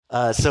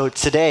So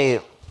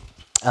today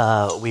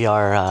we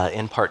are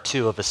in part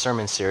two of a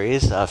sermon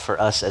series. For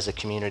us as a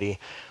community,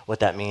 what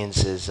that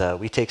means is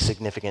we take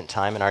significant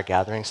time in our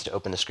gatherings to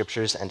open the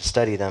scriptures and to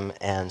study them.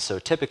 And so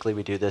typically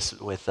we do this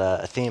with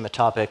a theme, a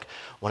topic,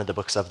 one of the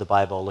books of the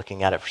Bible,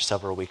 looking at it for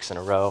several weeks in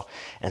a row.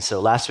 And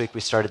so last week we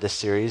started this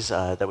series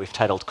that we've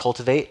titled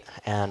Cultivate.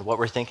 And what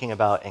we're thinking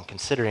about and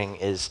considering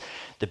is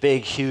the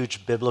big,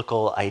 huge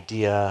biblical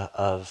idea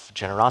of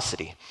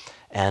generosity,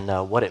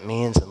 and what it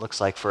means and looks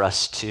like for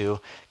us to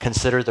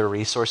consider the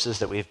resources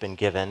that we've been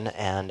given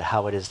and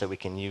how it is that we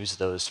can use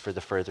those for the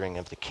furthering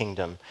of the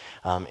kingdom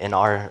in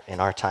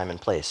our time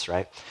and place,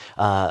 right?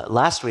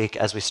 Last week,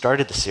 as we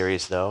started the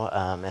series, though,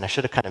 and I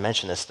should have kind of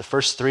mentioned this, the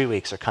first 3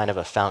 weeks are kind of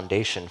a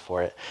foundation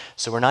for it.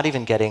 So we're not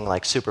even getting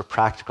like super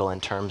practical in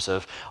terms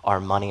of our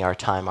money, our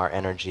time, our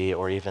energy,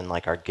 or even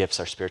like our gifts,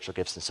 our spiritual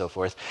gifts and so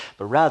forth.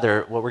 But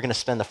rather, what we're going to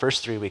spend the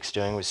first 3 weeks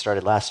doing, we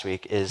started last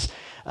week, is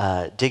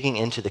digging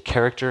into the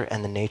character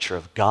and the nature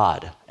of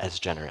God as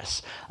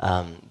generous.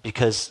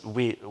 Because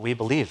we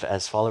believe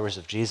as followers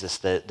of Jesus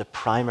that the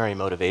primary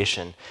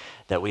motivation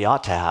that we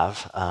ought to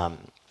have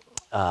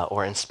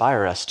or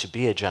inspire us to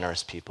be a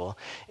generous people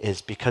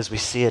is because we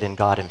see it in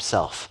God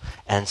himself.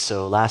 And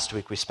so last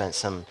week we spent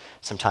some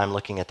time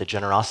looking at the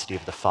generosity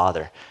of the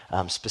Father,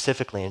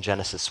 specifically in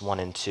Genesis 1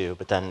 and 2,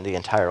 but then the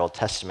entire Old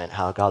Testament,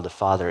 how God the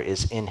Father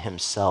is in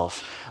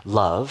himself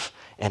love.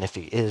 And if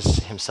he is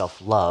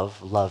himself love,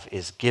 love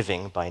is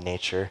giving by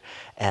nature.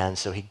 And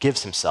so he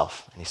gives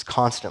himself, and he's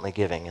constantly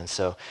giving. And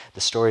so the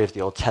story of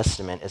the Old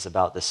Testament is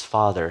about this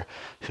father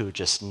who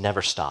just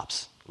never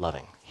stops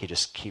loving. He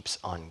just keeps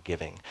on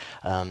giving.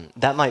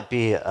 That might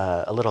be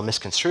a little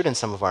misconstrued in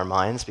some of our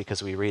minds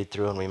because we read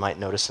through and we might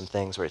notice some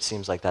things where it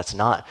seems like that's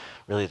not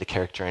really the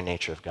character and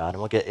nature of God. And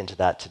we'll get into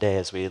that today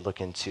as we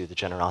look into the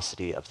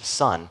generosity of the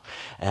Son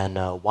and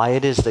why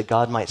it is that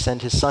God might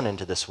send his Son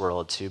into this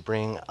world to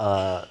bring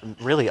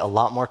really a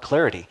lot more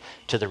clarity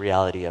to the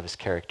reality of his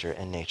character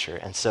and nature.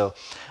 And so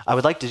I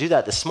would like to do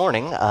that this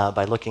morning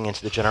by looking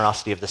into the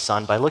generosity of the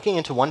Son, by looking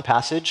into one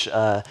passage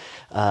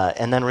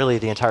and then really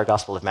the entire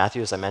Gospel of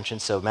Matthew, as I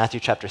mentioned. So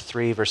Matthew chapter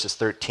 3, verses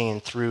 13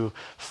 through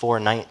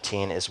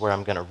 4:19 is where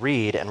I'm going to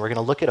read, and we're going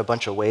to look at a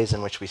bunch of ways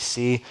in which we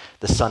see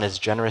the Son is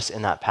generous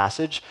in that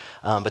passage,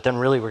 but then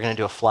really we're going to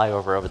do a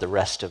flyover over the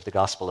rest of the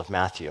Gospel of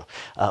Matthew.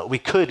 We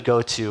could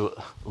go to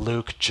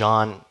Luke,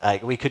 John,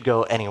 we could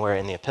go anywhere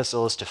in the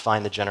epistles to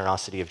find the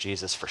generosity of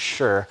Jesus for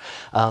sure,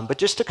 but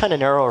just to kind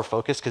of narrow our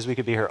focus, because we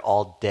could be here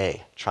all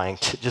day trying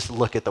to just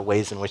look at the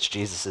ways in which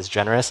Jesus is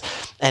generous,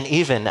 and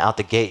even out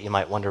the gate you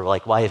might wonder,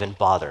 like, why even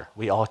bother?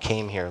 We all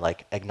came here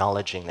like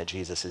acknowledging that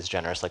Jesus is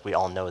generous, like we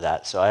all know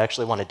that. So I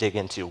actually want to dig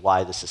into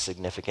why this is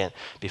significant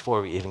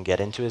before we even get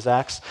into his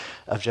acts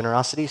of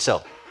generosity.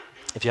 So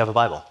if you have a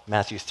Bible,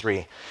 Matthew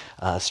 3,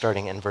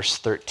 starting in verse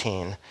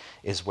 13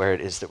 is where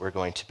it is that we're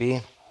going to be.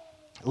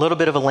 A little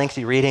bit of a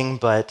lengthy reading,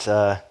 but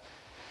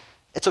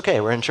it's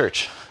okay. We're in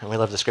church and we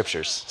love the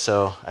scriptures.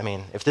 So, I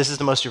mean, if this is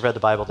the most you've read the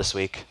Bible this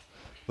week,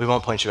 we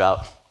won't point you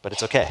out, but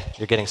it's okay.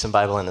 You're getting some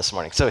Bible in this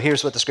morning. So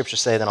here's what the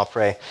scriptures say, then I'll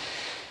pray. A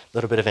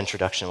little bit of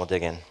introduction, we'll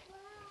dig in.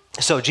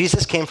 So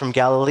Jesus came from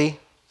Galilee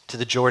to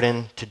the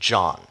Jordan to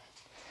John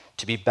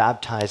to be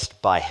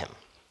baptized by him.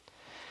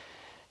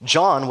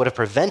 John would have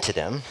prevented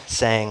him,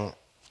 saying,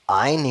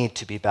 I need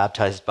to be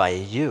baptized by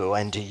you,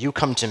 and do you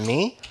come to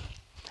me?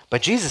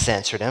 But Jesus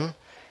answered him,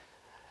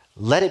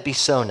 let it be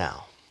so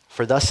now,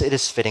 for thus it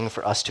is fitting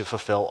for us to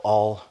fulfill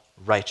all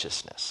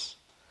righteousness.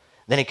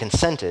 Then he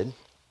consented.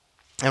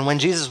 And when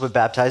Jesus was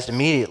baptized,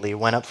 immediately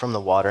went up from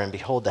the water, and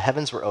behold, the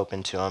heavens were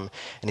opened to him,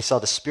 and he saw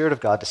the Spirit of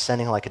God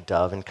descending like a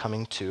dove and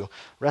coming to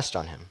rest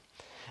on him.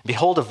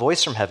 Behold, a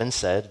voice from heaven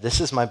said,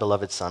 this is my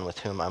beloved Son, with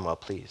whom I'm well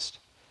pleased.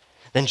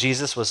 Then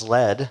Jesus was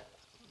led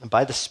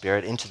by the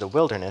Spirit into the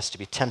wilderness to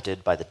be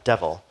tempted by the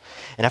devil.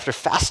 And after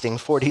fasting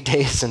 40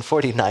 days and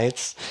 40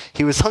 nights,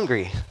 he was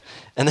hungry.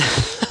 And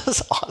this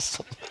was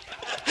awesome.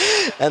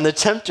 And the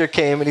tempter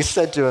came and he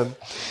said to him,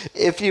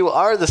 if you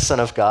are the Son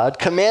of God,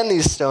 command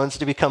these stones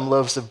to become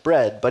loaves of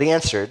bread. But he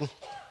answered, all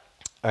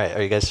right,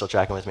 are you guys still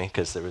tracking with me?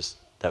 Because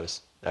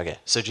okay.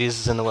 So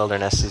Jesus is in the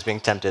wilderness, he's being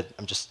tempted.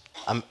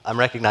 I'm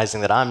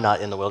recognizing that I'm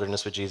not in the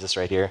wilderness with Jesus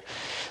right here.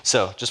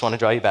 So just want to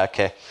draw you back,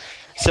 okay?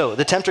 So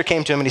the tempter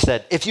came to him and he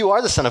said, if you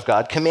are the Son of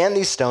God, command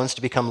these stones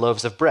to become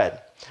loaves of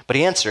bread. But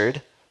he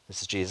answered,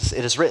 this is Jesus,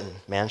 it is written,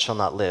 man shall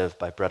not live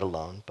by bread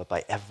alone, but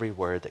by every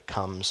word that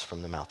comes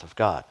from the mouth of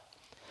God.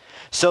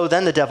 So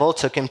then the devil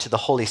took him to the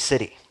holy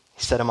city.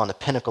 He set him on the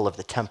pinnacle of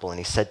the temple, and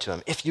he said to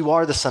him, if you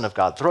are the Son of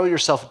God, throw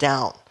yourself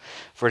down,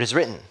 for it is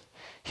written,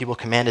 he will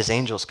command his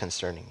angels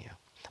concerning you,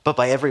 but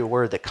by every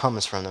word that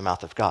comes from the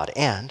mouth of God.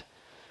 And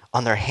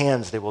on their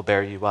hands they will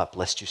bear you up,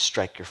 lest you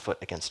strike your foot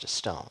against a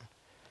stone.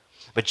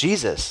 But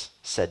Jesus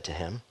said to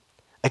him,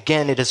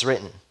 again it is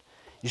written,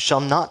 you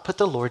shall not put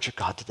the Lord your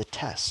God to the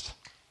test.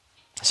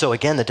 So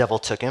again the devil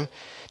took him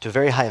to a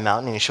very high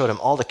mountain, and he showed him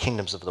all the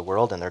kingdoms of the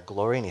world and their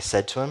glory, and he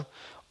said to him,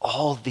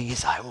 all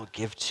these I will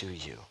give to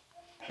you,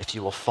 if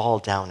you will fall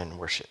down and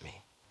worship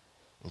me.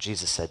 And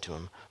Jesus said to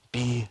him,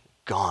 be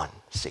gone,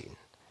 Satan,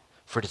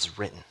 For it is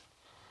written,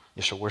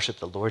 you shall worship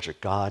the Lord your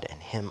God, and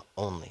him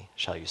only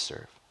shall you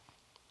serve.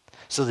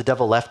 So the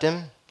devil left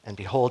him, and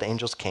behold,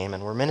 angels came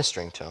and were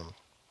ministering to him.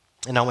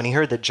 And now when he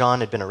heard that John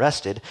had been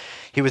arrested,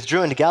 he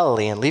withdrew into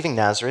Galilee, and leaving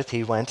Nazareth,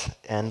 he went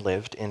and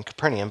lived in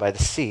Capernaum by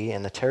the sea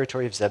in the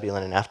territory of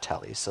Zebulun and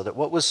Naphtali, so that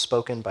what was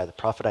spoken by the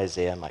prophet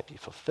Isaiah might be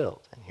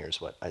fulfilled. And here's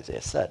what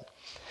Isaiah said.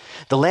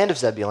 The land of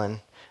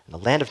Zebulun and the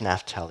land of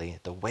Naphtali,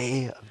 the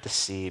way of the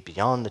sea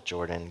beyond the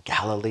Jordan,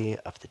 Galilee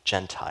of the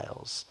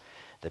Gentiles,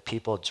 the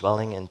people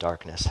dwelling in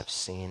darkness have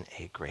seen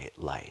a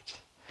great light.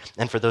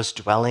 And for those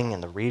dwelling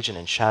in the region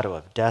and shadow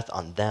of death,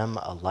 on them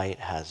a light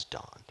has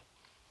dawned.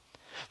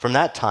 From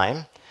that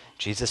time,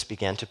 Jesus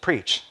began to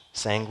preach,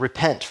 saying,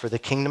 repent, for the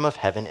kingdom of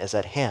heaven is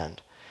at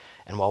hand.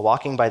 And while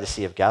walking by the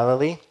Sea of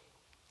Galilee,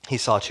 he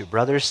saw two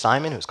brothers,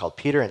 Simon, who was called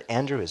Peter, and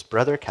Andrew, his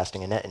brother,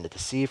 casting a net into the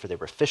sea, for they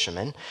were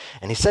fishermen.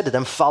 And he said to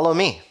them, follow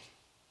me,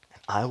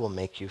 and I will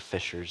make you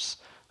fishers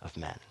of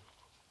men.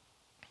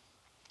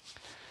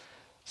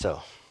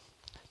 So,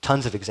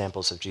 tons of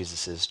examples of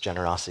Jesus'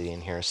 generosity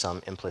in here,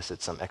 some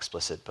implicit, some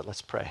explicit, but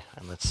let's pray,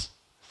 and let's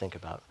think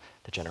about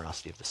the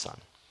generosity of the Son.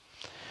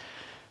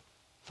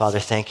 Father,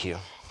 thank you.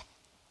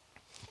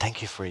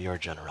 Thank you for your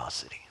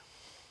generosity,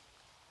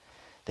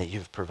 that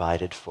you've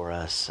provided for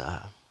us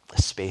a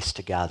space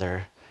to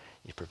gather.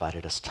 You've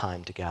provided us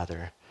time to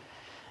gather.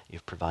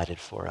 You've provided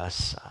for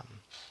us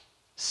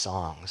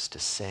songs to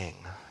sing.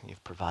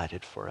 You've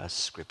provided for us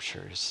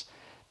scriptures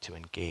to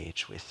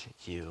engage with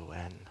you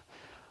and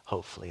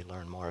hopefully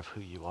learn more of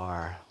who you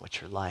are, what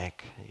you're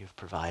like. You've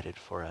provided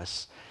for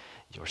us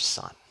your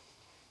Son,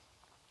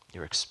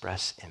 your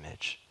express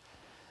image,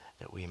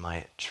 that we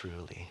might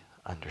truly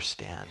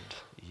understand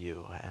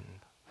you and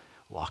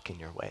walk in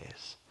your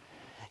ways.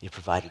 You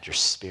provided your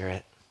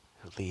Spirit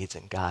who leads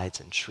and guides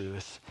in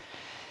truth.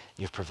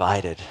 You've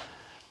provided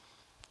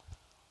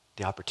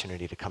the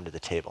opportunity to come to the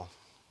table,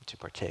 to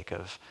partake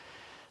of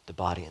the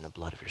body and the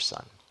blood of your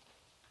Son.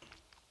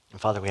 And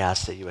Father, we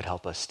ask that you would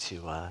help us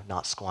to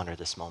not squander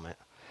this moment,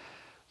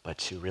 but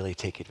to really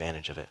take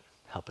advantage of it.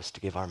 Help us to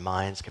give our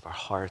minds, give our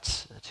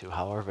hearts to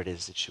however it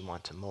is that you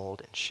want to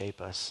mold and shape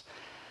us.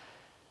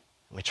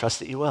 And we trust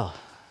that you will.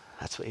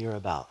 That's what you're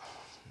about.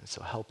 And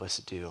so help us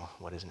do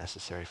what is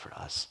necessary for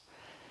us.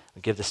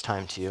 We give this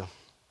time to you.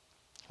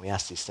 We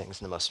ask these things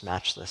in the most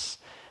matchless,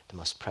 the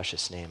most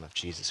precious name of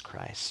Jesus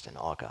Christ, and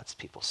all God's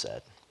people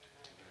said,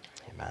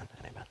 amen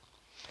and amen.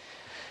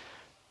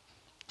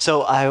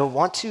 So I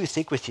want to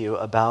think with you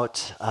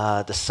about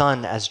the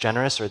Son as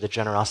generous, or the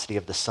generosity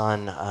of the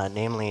Son,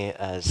 namely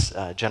as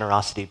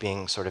generosity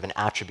being sort of an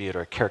attribute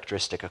or a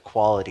characteristic, a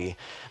quality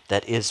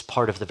that is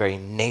part of the very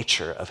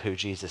nature of who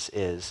Jesus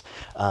is.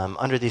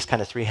 Under these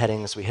kind of three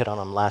headings, we hit on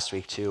them last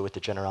week too, with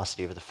the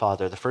generosity of the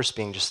Father. The first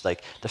being just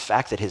like the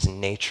fact that his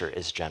nature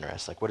is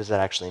generous. Like, what does that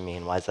actually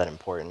mean? Why is that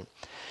important?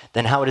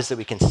 Then how it is that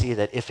we can see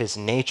that if his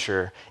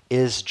nature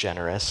is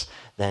generous,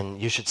 then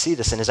you should see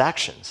this in his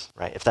actions,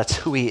 right? If that's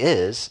who he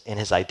is in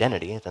his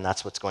identity, then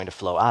that's what's going to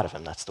flow out of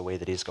him. That's the way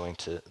that he's going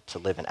to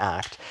live and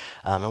act.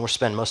 And we'll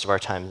spend most of our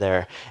time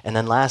there. And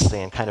then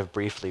lastly, and kind of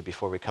briefly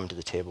before we come to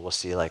the table, we'll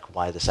see like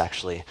why this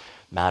actually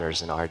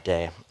matters in our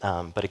day.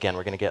 But again,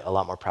 we're going to get a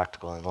lot more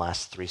practical in the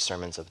last three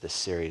sermons of this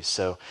series.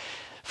 So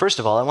first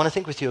of all, I want to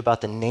think with you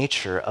about the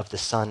nature of the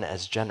Son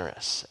as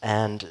generous.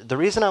 And the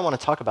reason I want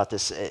to talk about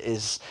this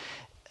is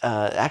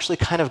actually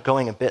kind of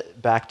going a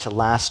bit back to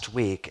last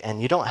week,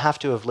 and you don't have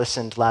to have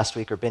listened last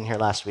week or been here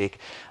last week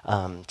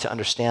to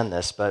understand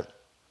this, but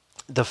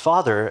the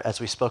Father, as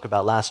we spoke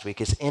about last week,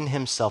 is in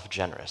himself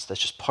generous. That's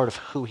just part of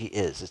who he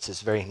is. It's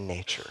his very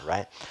nature,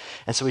 right?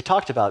 And so we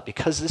talked about,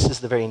 because this is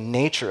the very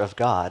nature of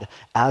God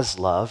as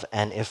love,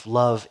 and if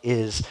love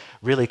is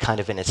really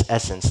kind of in its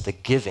essence the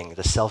giving,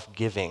 the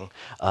self-giving,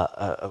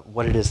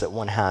 what it is that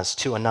one has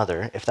to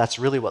another, if that's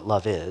really what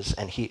love is,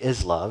 and he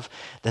is love,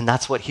 then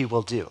that's what he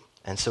will do.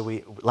 And so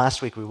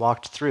last week we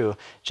walked through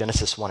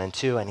Genesis 1 and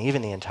 2 and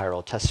even the entire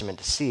Old Testament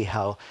to see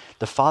how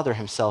the Father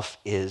himself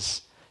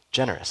is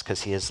generous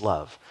because he is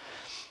love.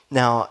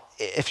 Now,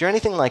 if you're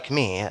anything like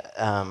me,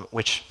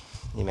 which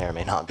you may or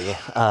may not be,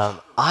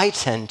 I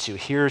tend to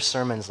hear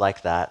sermons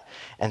like that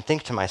and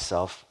think to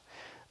myself,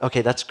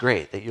 okay, that's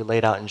great that you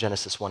laid out in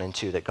Genesis 1 and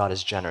 2 that God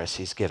is generous,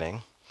 he's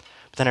giving.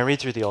 But then I read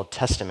through the Old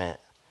Testament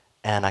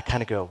and I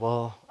kind of go,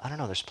 well, I don't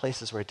know, there's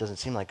places where it doesn't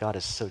seem like God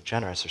is so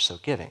generous or so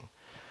giving.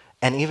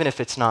 And even if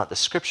it's not the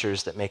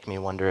scriptures that make me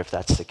wonder if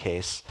that's the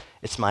case,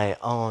 it's my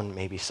own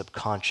maybe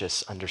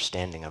subconscious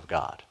understanding of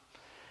God.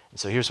 And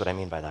so here's what I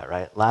mean by that,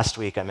 right? Last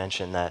week I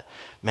mentioned that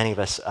many of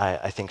us,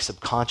 I think,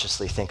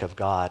 subconsciously think of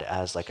God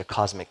as like a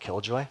cosmic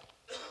killjoy.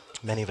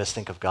 Many of us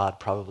think of God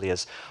probably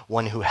as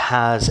one who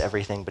has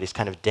everything, but he's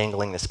kind of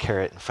dangling this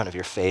carrot in front of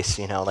your face,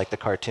 you know, like the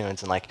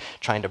cartoons, and like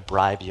trying to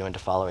bribe you into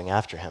following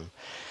after him.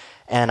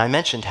 And I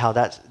mentioned how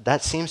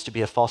that seems to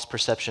be a false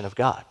perception of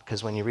God,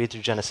 because when you read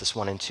through Genesis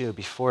 1 and 2,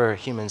 before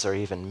humans are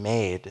even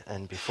made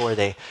and before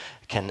they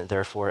can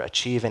therefore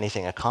achieve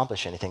anything,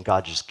 accomplish anything,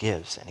 God just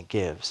gives and he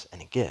gives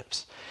and he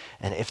gives.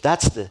 And if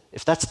that's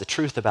the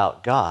truth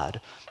about God,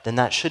 then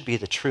that should be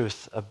the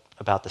truth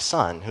about the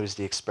Son, who is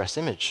the express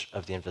image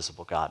of the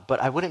invisible God.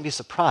 But I wouldn't be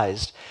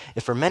surprised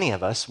if for many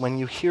of us, when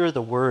you hear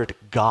the word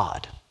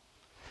God,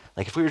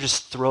 like if we were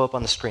just throw up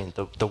on the screen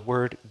the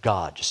word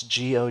God, just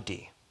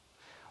G-O-D,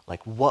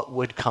 like what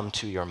would come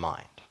to your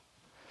mind?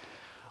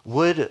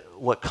 Would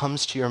what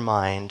comes to your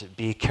mind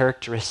be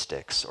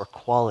characteristics or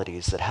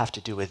qualities that have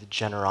to do with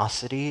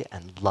generosity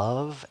and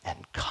love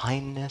and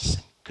kindness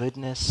and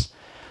goodness?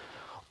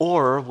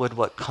 Or would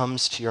what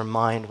comes to your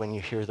mind when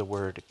you hear the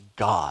word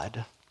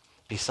God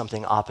be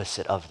something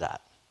opposite of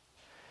that?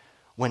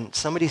 When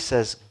somebody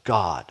says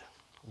God,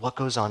 what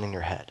goes on in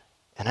your head?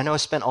 And I know I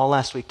spent all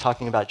last week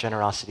talking about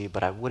generosity,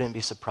 but I wouldn't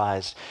be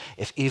surprised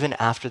if even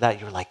after that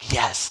you were like,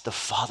 yes, the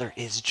Father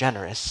is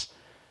generous.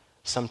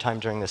 Sometime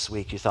during this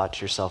week you thought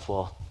to yourself,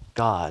 well,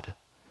 God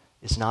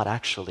is not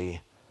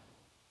actually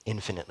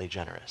infinitely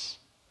generous.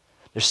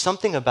 There's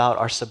something about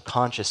our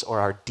subconscious or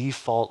our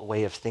default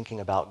way of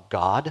thinking about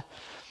God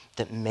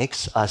that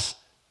makes us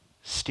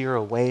steer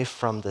away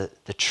from the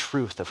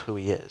truth of who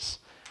he is.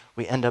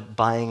 We end up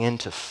buying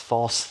into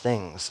false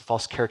things,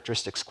 false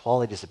characteristics,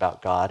 qualities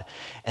about God,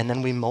 and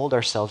then we mold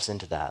ourselves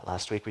into that.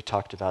 Last week we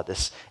talked about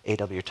this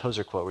A.W.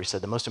 Tozer quote where he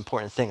said, the most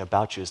important thing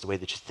about you is the way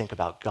that you think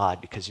about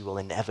God, because you will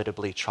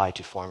inevitably try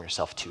to form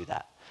yourself to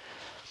that.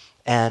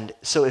 And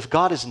so if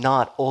God is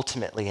not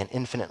ultimately and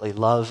infinitely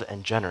love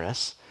and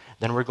generous,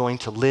 then we're going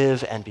to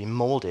live and be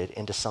molded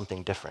into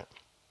something different.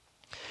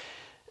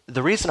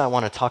 The reason I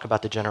want to talk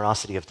about the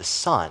generosity of the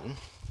Son,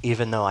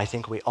 even though I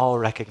think we all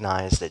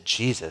recognize that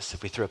Jesus,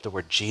 if we threw up the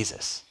word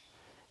Jesus,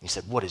 and you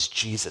said, what is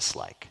Jesus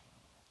like?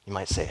 You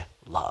might say,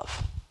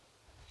 love,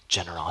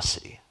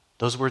 generosity.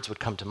 Those words would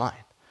come to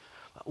mind.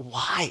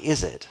 Why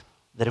is it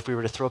that if we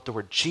were to throw up the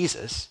word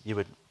Jesus, you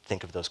would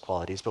think of those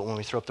qualities, but when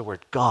we throw up the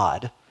word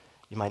God,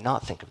 you might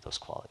not think of those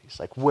qualities?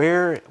 Like,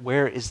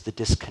 where is the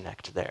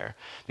disconnect there?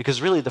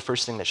 Because really the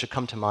first thing that should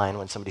come to mind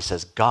when somebody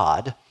says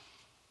God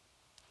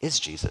is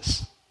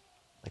Jesus.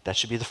 Like, that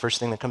should be the first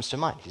thing that comes to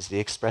mind. He's the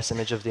express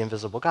image of the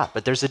invisible God.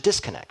 But there's a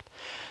disconnect.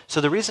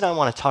 So the reason I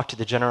want to talk to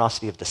the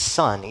generosity of the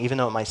Son, even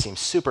though it might seem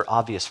super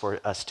obvious for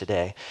us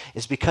today,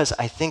 is because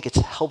I think it's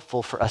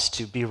helpful for us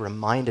to be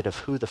reminded of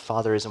who the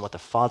Father is and what the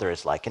Father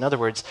is like. In other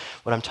words,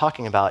 what I'm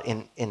talking about,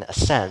 in a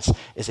sense,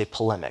 is a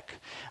polemic.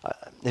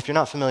 If you're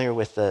not familiar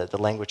with the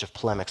language of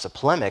polemics, a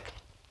polemic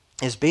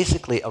is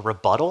basically a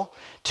rebuttal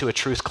to a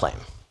truth claim.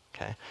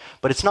 Okay?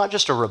 But it's not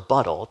just a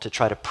rebuttal to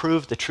try to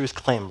prove the truth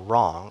claim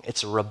wrong.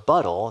 It's a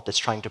rebuttal that's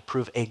trying to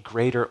prove a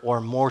greater or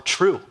more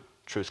true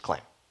truth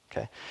claim.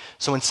 Okay?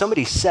 So when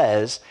somebody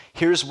says,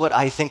 here's what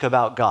I think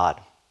about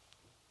God,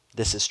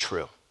 this is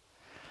true.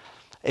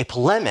 A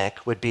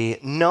polemic would be,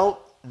 no,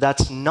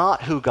 that's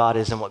not who God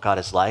is and what God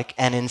is like,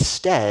 and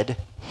instead,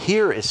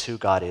 here is who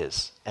God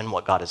is and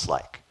what God is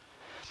like.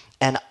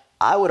 And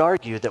I would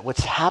argue that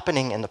what's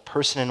happening in the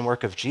person and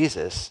work of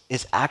Jesus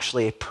is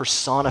actually a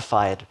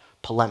personified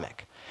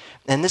polemic.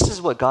 And this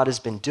is what God has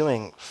been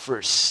doing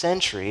for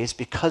centuries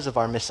because of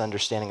our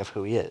misunderstanding of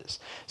who he is.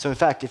 So in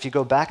fact, if you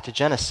go back to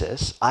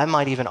Genesis, I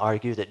might even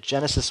argue that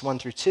Genesis 1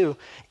 through 2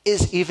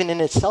 is even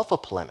in itself a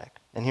polemic.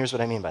 And here's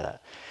what I mean by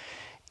that.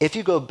 If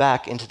you go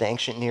back into the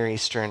ancient Near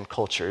Eastern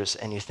cultures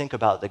and you think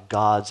about the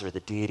gods or the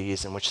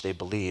deities in which they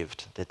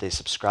believed, that they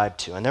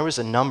subscribed to, and there was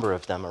a number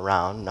of them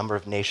around, a number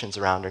of nations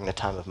around during the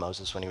time of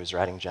Moses when he was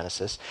writing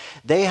Genesis,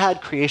 they had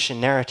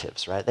creation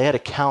narratives, right? They had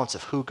accounts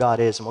of who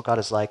God is and what God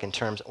is like in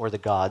terms, or the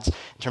gods,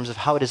 in terms of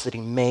how it is that he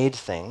made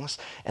things,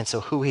 and so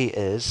who he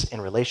is in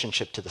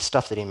relationship to the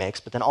stuff that he makes,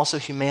 but then also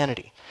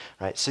humanity,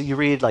 right? So you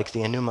read like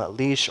the Enuma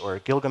Elish or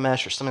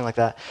Gilgamesh or something like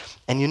that,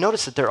 and you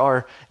notice that there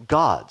are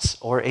gods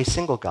or a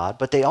single god,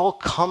 but they all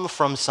come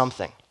from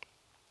something.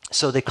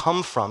 So they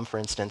come from, for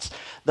instance,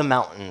 the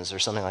mountains or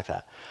something like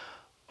that.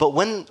 But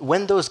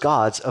when those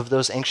gods of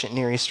those ancient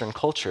Near Eastern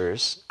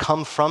cultures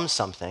come from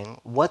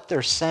something, what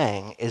they're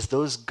saying is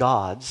those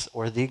gods,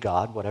 or the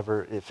god,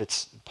 whatever, if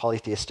it's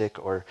polytheistic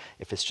or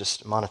if it's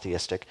just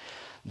monotheistic,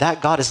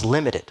 that god is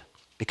limited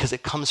because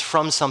it comes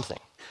from something.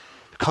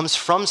 It comes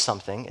from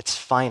something, it's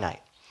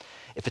finite.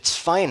 If it's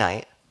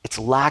finite, it's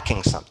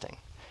lacking something.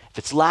 If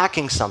it's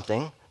lacking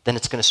something, then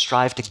it's going to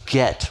strive to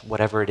get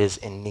whatever it is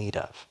in need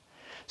of.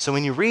 So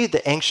when you read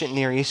the ancient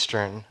Near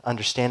Eastern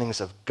understandings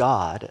of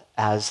God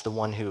as the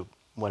one who,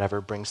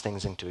 whatever, brings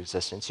things into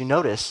existence, you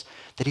notice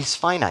that he's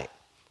finite.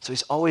 So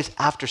he's always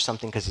after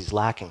something because he's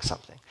lacking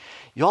something.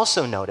 You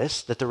also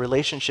notice that the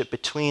relationship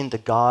between the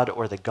God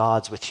or the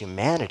gods with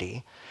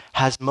humanity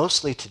has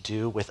mostly to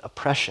do with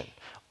oppression,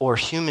 or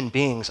human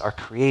beings are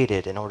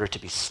created in order to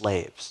be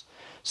slaves.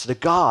 So the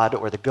God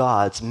or the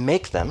gods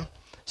make them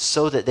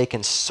so that they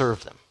can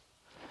serve them.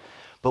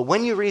 But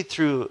when you read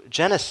through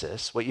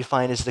Genesis, what you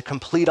find is the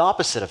complete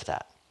opposite of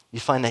that.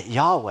 You find that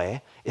Yahweh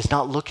is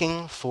not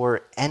looking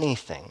for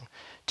anything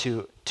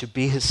to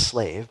be his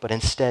slave, but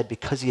instead,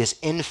 because he is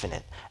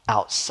infinite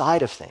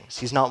outside of things,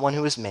 he's not one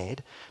who is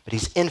made, but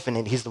he's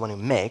infinite, he's the one who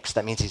makes.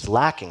 That means he's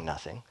lacking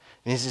nothing.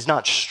 It means he's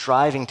not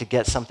striving to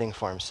get something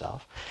for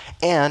himself.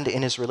 And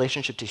in his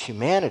relationship to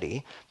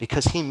humanity,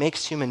 because he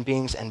makes human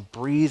beings and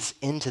breathes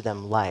into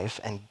them life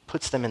and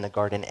puts them in the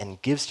garden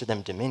and gives to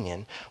them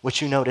dominion,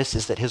 what you notice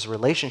is that his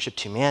relationship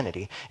to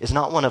humanity is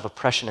not one of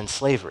oppression and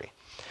slavery.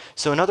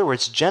 So in other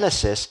words,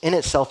 Genesis in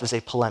itself is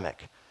a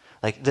polemic.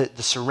 Like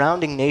the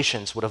surrounding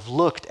nations would have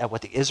looked at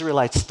what the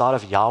Israelites thought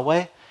of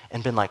Yahweh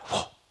and been like,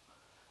 whoa,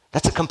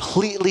 that's a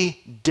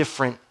completely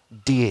different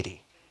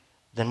deity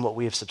than what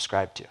we have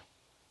subscribed to.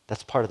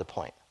 That's part of the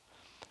point.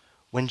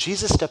 When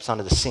Jesus steps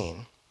onto the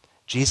scene,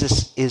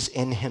 Jesus is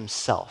in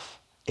himself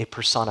a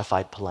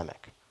personified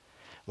polemic.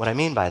 What I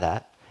mean by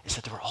that is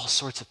that there were all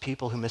sorts of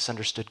people who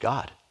misunderstood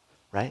God,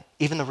 right?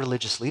 Even the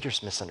religious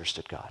leaders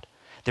misunderstood God.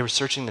 They were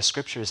searching the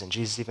scriptures, and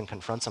Jesus even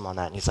confronts them on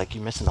that, and he's like,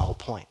 you're missing the whole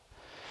point.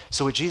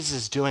 So what Jesus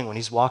is doing when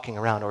he's walking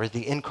around, or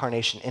the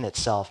incarnation in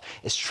itself,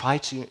 is trying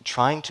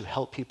to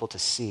help people to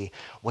see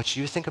what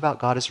you think about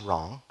God is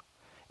wrong,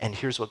 and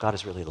here's what God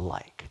is really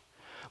like.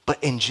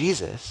 But in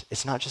Jesus,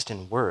 it's not just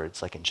in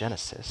words like in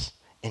Genesis.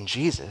 In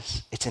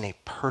Jesus, it's in a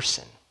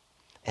person,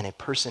 and a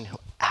person who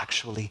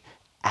actually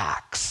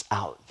acts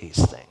out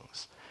these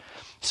things.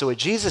 So what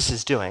Jesus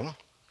is doing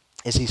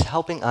is he's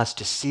helping us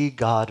to see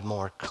God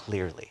more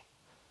clearly,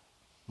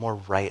 more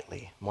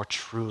rightly, more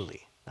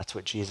truly. That's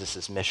what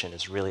Jesus' mission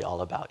is really all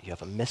about. You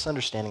have a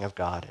misunderstanding of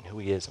God and who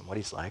he is and what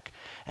he's like,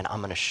 and I'm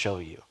going to show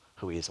you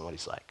who he is and what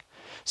he's like.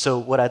 So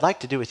what I'd like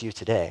to do with you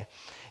today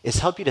is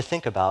help you to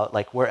think about,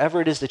 like, wherever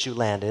it is that you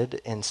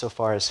landed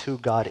insofar as who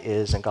God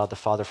is and God the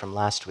Father from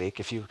last week,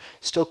 if you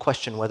still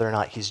question whether or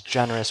not he's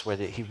generous,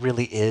 whether he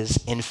really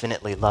is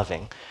infinitely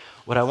loving,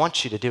 what I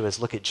want you to do is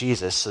look at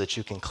Jesus so that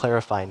you can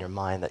clarify in your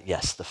mind that,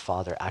 yes, the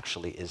Father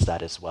actually is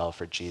that as well,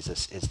 for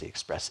Jesus is the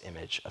express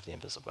image of the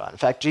invisible God. In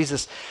fact,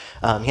 Jesus,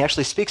 he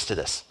actually speaks to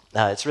this.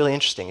 It's really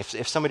interesting.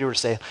 If somebody were to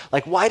say,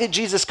 like, why did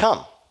Jesus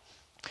come?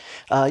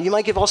 You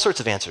might give all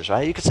sorts of answers,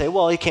 right? You could say,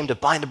 well, he came to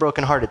bind the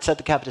brokenhearted, set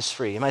the captives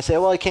free. You might say,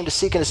 well, he came to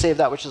seek and to save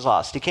that which is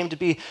lost. He came to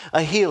be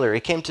a healer. He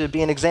came to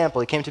be an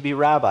example. He came to be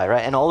rabbi,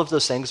 right? And all of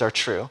those things are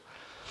true.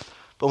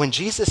 But when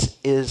Jesus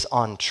is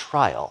on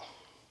trial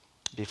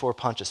before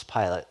Pontius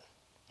Pilate,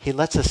 he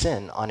lets us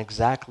in on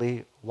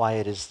exactly why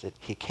it is that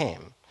he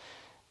came.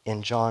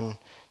 In John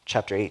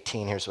chapter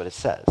 18, here's what it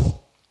says.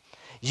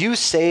 You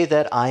say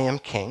that I am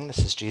king. This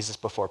is Jesus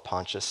before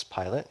Pontius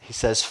Pilate. He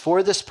says,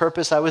 for this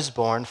purpose I was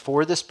born,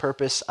 for this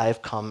purpose I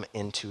have come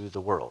into the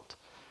world.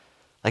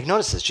 Like,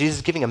 notice this, Jesus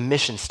is giving a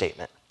mission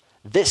statement.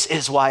 This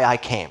is why I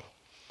came,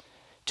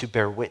 to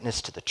bear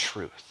witness to the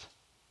truth.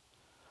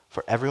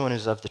 For everyone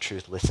who's of the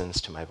truth listens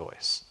to my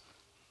voice.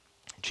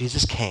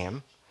 Jesus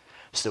came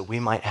so that we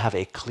might have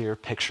a clear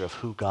picture of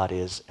who God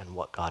is and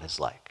what God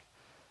is like,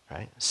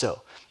 right?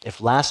 So,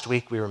 if last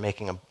week we were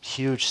making a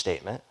huge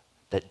statement,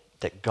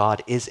 that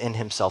God is in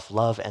himself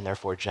love and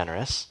therefore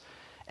generous,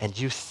 and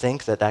you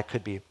think that that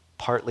could be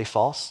partly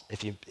false,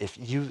 if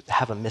you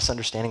have a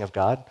misunderstanding of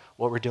God,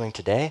 what we're doing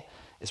today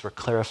is we're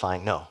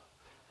clarifying, no,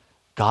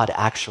 God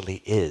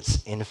actually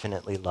is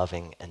infinitely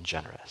loving and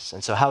generous.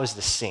 And so how is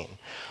this seen?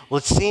 Well,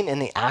 it's seen in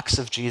the acts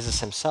of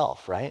Jesus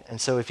himself, right? And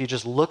so if you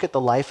just look at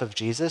the life of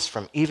Jesus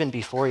from even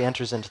before he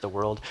enters into the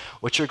world,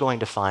 what you're going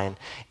to find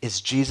is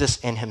Jesus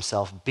in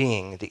himself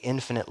being the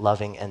infinite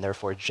loving and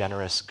therefore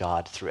generous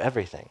God through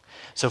everything.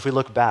 So if we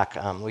look back,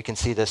 we can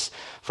see this,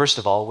 first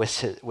of all,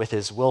 with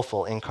his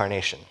willful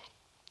incarnation.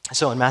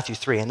 So in Matthew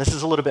 3, and this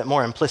is a little bit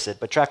more implicit,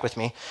 but track with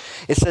me,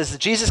 it says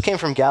that Jesus came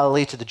from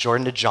Galilee to the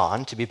Jordan to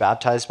John to be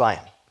baptized by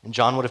him. And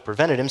John would have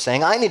prevented him,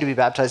 saying, I need to be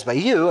baptized by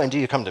you, and do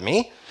you come to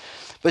me?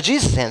 But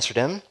Jesus answered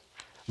him,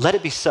 let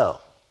it be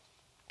so.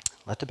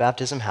 Let the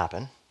baptism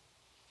happen.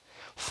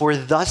 For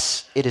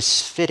thus it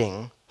is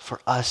fitting for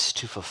us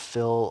to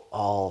fulfill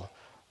all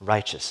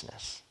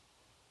righteousness.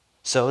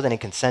 So then he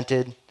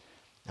consented.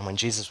 And when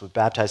Jesus was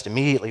baptized,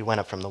 immediately he went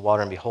up from the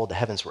water, and behold, the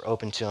heavens were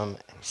opened to him,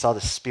 and he saw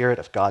the Spirit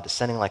of God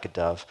descending like a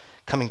dove,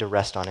 coming to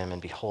rest on him,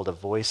 and behold, a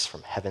voice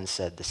from heaven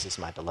said, this is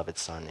my beloved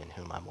Son, in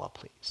whom I'm well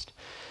pleased.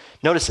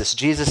 Notice this,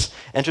 Jesus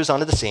enters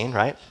onto the scene,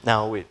 right?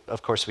 Now, we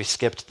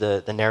skipped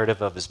the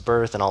narrative of his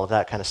birth and all of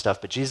that kind of stuff,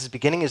 but Jesus is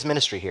beginning his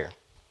ministry here.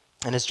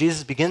 And as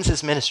Jesus begins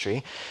his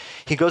ministry,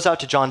 he goes out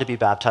to John to be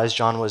baptized.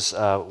 John was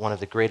one of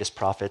the greatest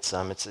prophets.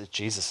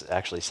 Jesus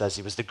actually says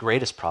he was the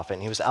greatest prophet,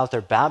 and he was out there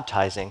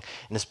baptizing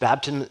in this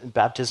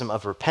baptism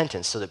of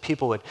repentance so that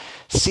people would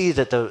see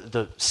that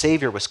the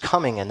Savior was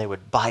coming, and they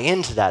would buy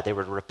into that. They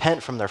would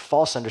repent from their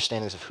false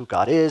understandings of who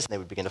God is, and they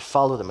would begin to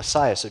follow the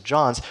Messiah. So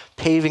John's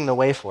paving the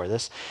way for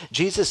this.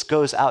 Jesus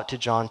goes out to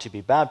John to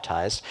be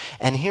baptized,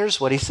 and here's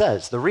what he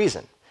says. The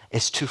reason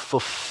is to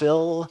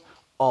fulfill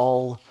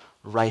all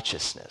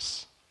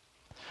righteousness.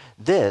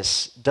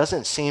 This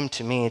doesn't seem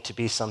to me to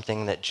be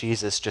something that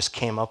Jesus just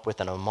came up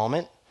with in a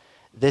moment.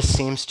 this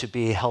seems to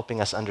be helping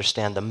us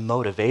understand the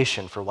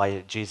motivation for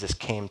why Jesus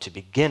came to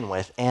begin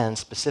with, and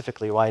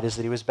specifically why it is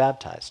that he was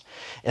baptized.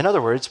 In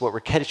other words, what we're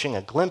catching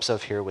a glimpse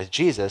of here with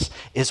Jesus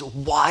is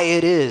why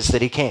it is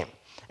that he came.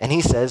 And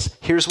he says,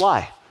 here's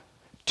why: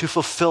 to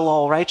fulfill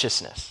all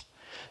righteousness.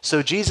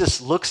 So Jesus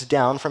looks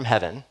down from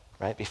heaven,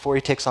 right, before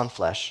he takes on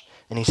flesh,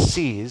 and he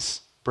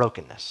sees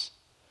brokenness.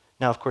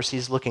 Now, of course,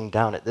 he's looking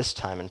down at this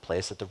time and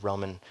place at the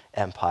Roman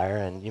Empire,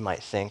 and you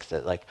might think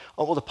that, like,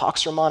 oh, well, the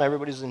Pax Romana,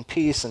 everybody's in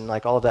peace and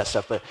like all of that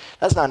stuff, but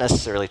that's not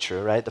necessarily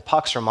true, right? The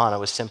Pax Romana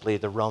was simply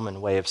the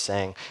Roman way of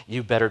saying,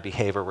 you better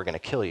behave or we're going to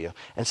kill you.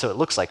 And so it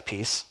looks like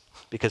peace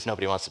because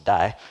nobody wants to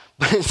die,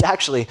 but it's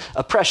actually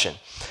oppression.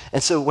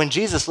 And so when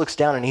Jesus looks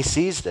down and he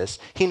sees this,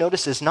 he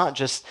notices not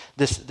just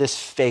this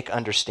fake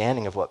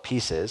understanding of what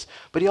peace is,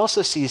 but he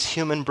also sees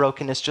human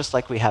brokenness just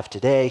like we have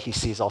today. He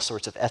sees all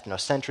sorts of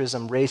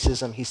ethnocentrism,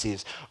 racism, he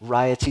sees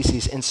riots, he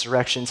sees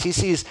insurrections, he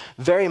sees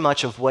very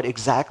much of what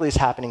exactly is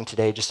happening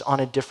today, just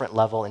on a different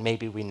level, and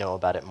maybe we know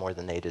about it more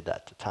than they did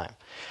at the time.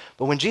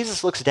 But when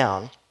Jesus looks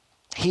down,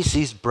 he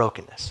sees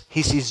brokenness,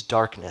 he sees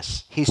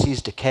darkness, he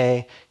sees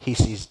decay, he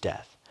sees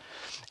death.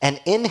 And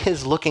in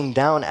his looking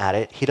down at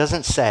it, he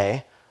doesn't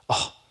say,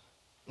 oh,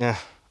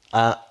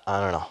 I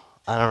don't know.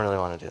 I don't really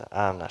want to do that.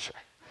 I'm not sure.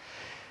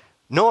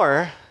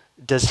 Nor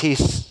does he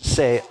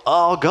say,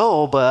 I'll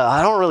go, but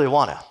I don't really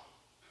want to.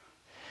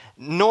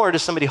 Nor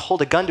does somebody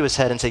hold a gun to his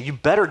head and say, you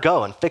better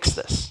go and fix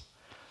this.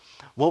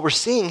 What we're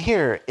seeing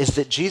here is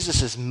that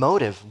Jesus'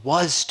 motive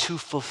was to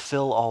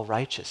fulfill all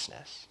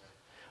righteousness.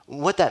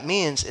 What that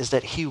means is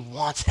that he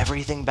wants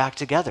everything back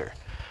together.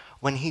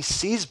 When he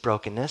sees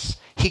brokenness,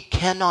 he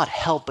cannot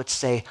help but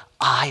say,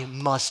 I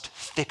must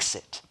fix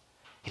it.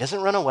 He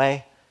doesn't run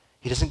away.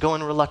 He doesn't go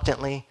in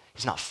reluctantly.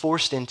 He's not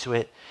forced into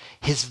it.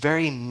 His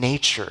very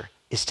nature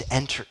is to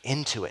enter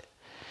into it.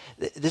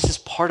 This is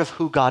part of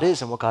who God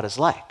is and what God is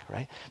like,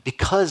 right?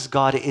 Because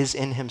God is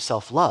in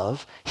himself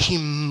love, he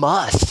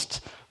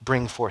must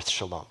bring forth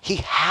shalom. He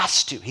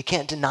has to. He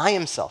can't deny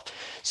himself.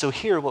 So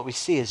here what we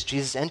see is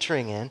Jesus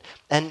entering in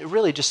and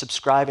really just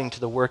subscribing to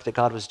the work that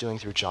God was doing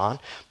through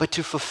John, but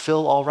to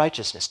fulfill all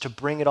righteousness, to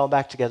bring it all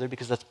back together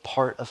because that's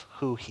part of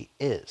who he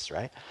is,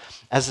 right?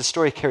 As the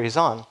story carries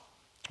on,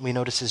 we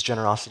notice his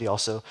generosity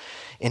also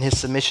in his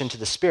submission to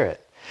the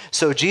Spirit.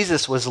 So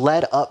Jesus was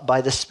led up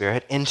by the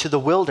Spirit into the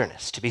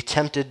wilderness to be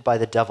tempted by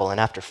the devil, and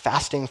after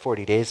fasting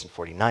 40 days and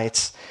 40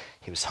 nights,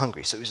 he was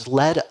hungry. So he was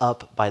led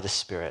up by the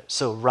Spirit.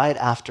 So right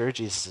after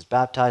Jesus is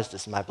baptized,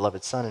 this is my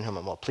beloved Son in whom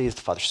I'm well pleased,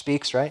 the Father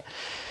speaks, right?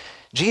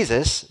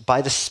 Jesus,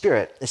 by the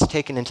Spirit, is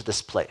taken into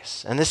this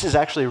place. And this is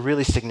actually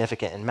really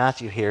significant. And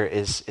Matthew here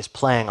is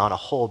playing on a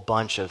whole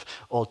bunch of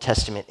Old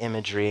Testament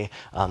imagery,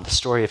 the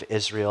story of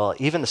Israel,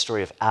 even the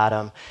story of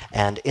Adam,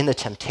 and in the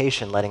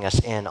temptation letting us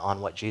in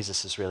on what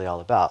Jesus is really all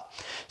about.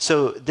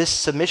 So this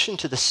submission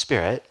to the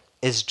Spirit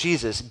is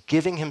Jesus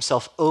giving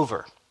himself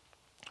over,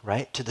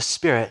 right, to the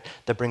Spirit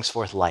that brings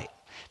forth light.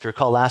 If you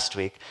recall last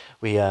week,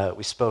 we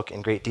spoke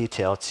in great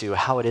detail to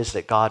how it is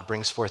that God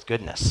brings forth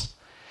goodness.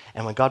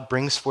 And when God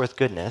brings forth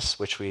goodness,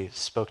 which we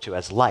spoke to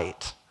as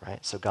light,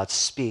 right, so God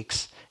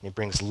speaks and he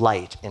brings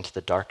light into the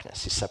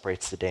darkness. He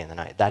separates the day and the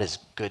night. That is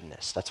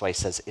goodness. That's why he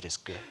says it is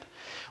good.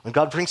 When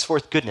God brings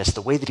forth goodness,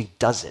 the way that he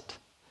does it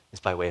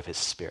is by way of his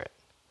Spirit.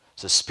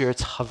 So the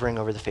Spirit's hovering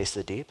over the face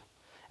of the deep,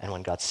 and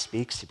when God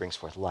speaks, he brings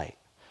forth light.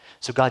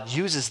 So God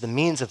uses the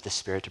means of the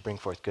Spirit to bring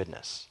forth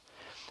goodness.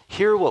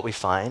 Here what we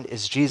find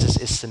is Jesus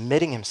is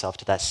submitting himself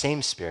to that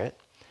same Spirit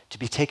to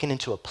be taken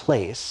into a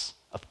place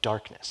of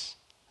darkness.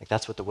 Like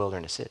that's what the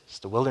wilderness is.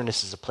 The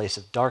wilderness is a place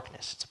of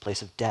darkness. It's a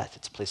place of death.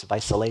 It's a place of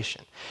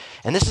isolation.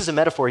 And this is a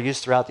metaphor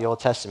used throughout the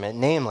Old Testament,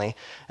 namely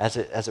as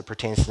it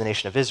pertains to the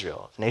nation of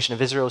Israel. The nation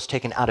of Israel was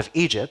taken out of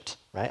Egypt,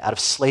 right, out of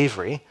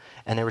slavery,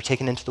 and they were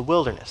taken into the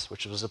wilderness,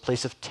 which was a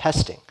place of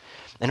testing.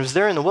 And it was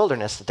there in the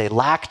wilderness that they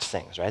lacked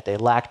things, right? They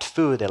lacked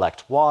food, they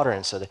lacked water,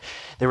 and so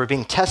they were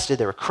being tested.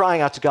 They were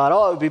crying out to God,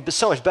 oh, it would be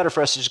so much better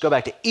for us to just go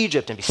back to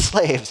Egypt and be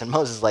slaves. And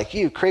Moses is like,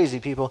 you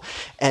crazy people.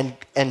 And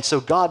so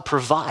God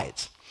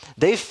provides.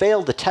 They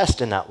failed the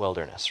test in that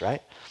wilderness,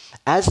 right?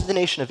 As the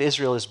nation of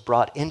Israel is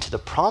brought into the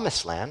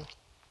promised land,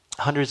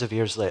 hundreds of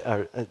years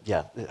later,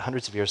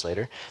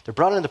 they're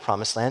brought into the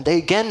promised land. They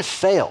again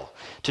fail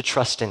to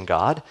trust in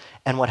God.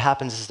 And what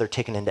happens is they're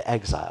taken into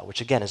exile, which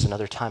again is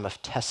another time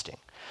of testing.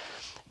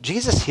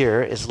 Jesus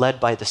here is led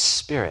by the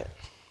Spirit,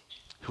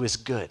 who is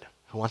good,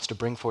 who wants to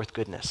bring forth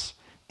goodness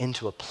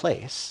into a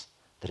place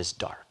that is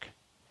dark,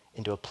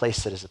 into a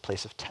place that is a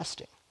place of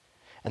testing.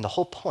 And the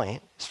whole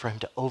point is for him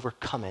to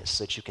overcome it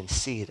so that you can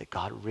see that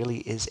God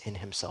really is in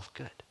himself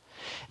good.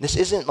 And this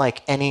isn't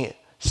like any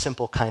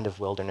simple kind of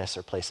wilderness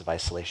or place of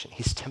isolation.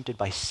 He's tempted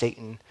by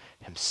Satan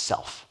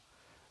himself.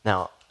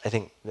 Now, I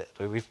think that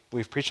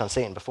we've preached on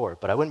Satan before,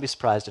 but I wouldn't be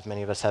surprised if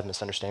many of us have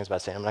misunderstandings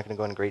about Satan. I'm not going to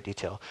go into great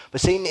detail.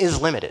 But Satan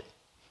is limited.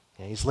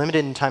 Yeah, he's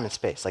limited in time and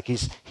space. Like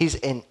he's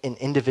an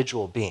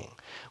individual being,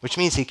 which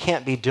means he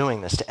can't be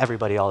doing this to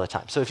everybody all the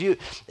time. So if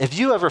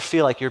you ever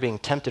feel like you're being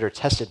tempted or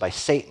tested by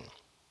Satan,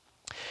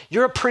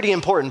 you're a pretty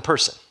important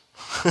person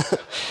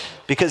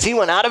because he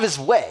went out of his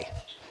way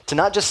to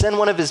not just send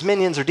one of his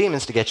minions or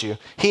demons to get you,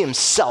 he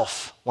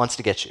himself wants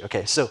to get you.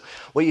 Okay, so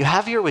what you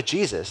have here with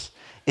Jesus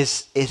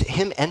is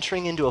him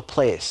entering into a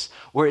place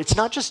where it's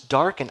not just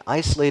dark and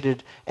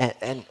isolated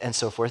and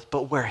so forth,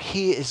 but where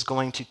he is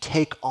going to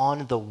take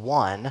on the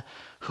one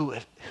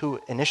who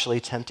initially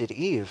tempted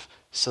Eve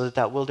so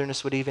that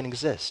wilderness would even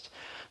exist.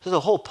 So the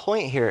whole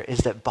point here is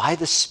that by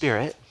the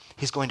Spirit,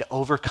 he's going to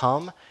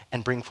overcome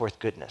and bring forth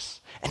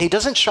goodness. And he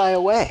doesn't shy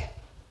away.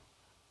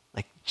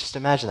 Like, just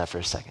imagine that for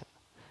a second.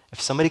 If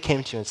somebody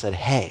came to you and said,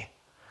 hey,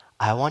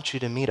 I want you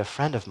to meet a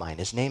friend of mine.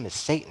 His name is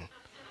Satan.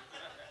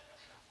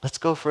 Let's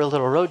go for a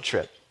little road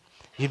trip.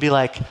 You'd be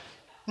like,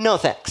 no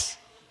thanks.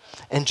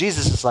 And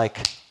Jesus is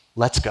like,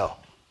 let's go.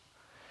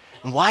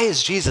 And why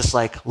is Jesus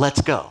like,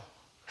 let's go?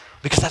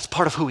 Because that's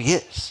part of who he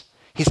is.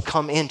 He's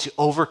come in to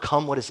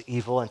overcome what is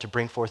evil and to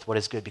bring forth what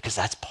is good because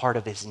that's part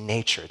of his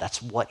nature.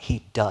 That's what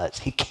he does.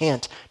 He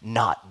can't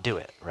not do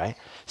it, right?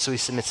 So he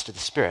submits to the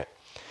Spirit.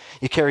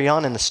 You carry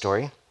on in the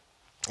story,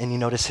 and you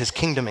notice his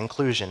kingdom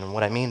inclusion. And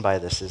what I mean by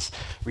this is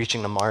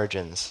reaching the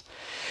margins.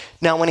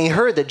 Now, when he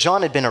heard that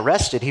John had been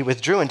arrested, he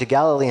withdrew into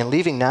Galilee, and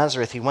leaving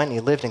Nazareth, he went and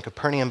he lived in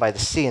Capernaum by the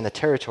sea in the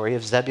territory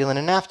of Zebulun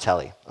and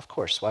Naphtali. Of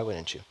course, why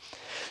wouldn't you?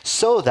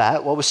 So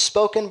that what was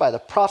spoken by the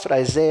prophet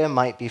Isaiah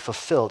might be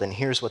fulfilled. And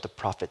here's what the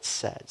prophet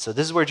said. So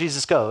this is where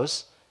Jesus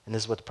goes, and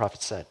this is what the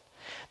prophet said.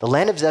 The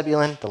land of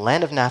Zebulun, the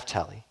land of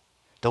Naphtali,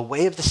 the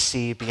way of the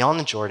sea beyond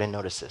the Jordan,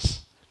 notice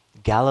this,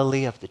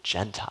 Galilee of the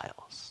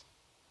Gentiles.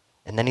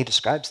 And then he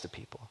describes the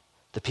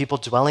people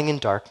dwelling in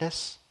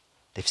darkness,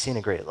 they've seen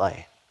a great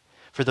light.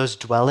 For those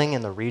dwelling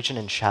in the region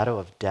and shadow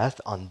of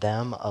death, on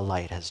them a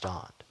light has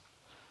dawned.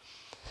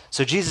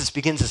 So Jesus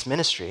begins his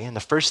ministry, and the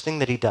first thing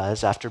that he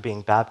does after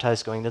being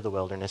baptized, going to the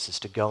wilderness, is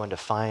to go and to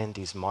find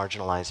these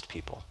marginalized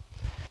people.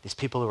 These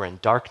people who are in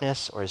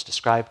darkness, or as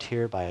described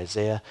here by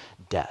Isaiah,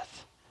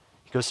 death.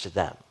 He goes to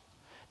them.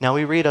 Now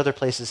we read other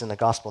places in the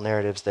gospel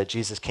narratives that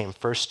Jesus came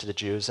first to the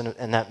Jews,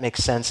 and that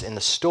makes sense in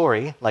the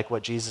story, like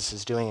what Jesus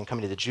is doing and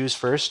coming to the Jews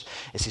first,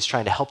 is he's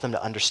trying to help them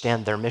to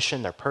understand their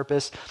mission, their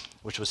purpose,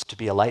 which was to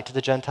be a light to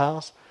the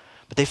Gentiles.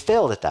 But they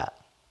failed at that.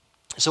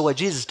 So what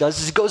Jesus does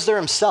is he goes there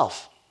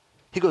himself.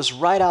 He goes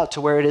right out to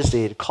where it is that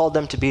he had called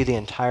them to be the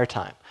entire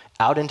time,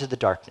 out into the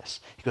darkness.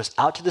 He goes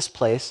out to this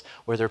place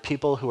where there are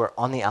people who are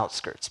on the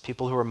outskirts,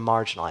 people who are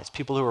marginalized,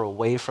 people who are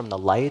away from the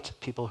light,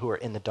 people who are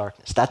in the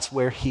darkness. That's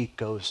where he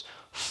goes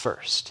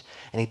first.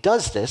 And he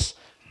does this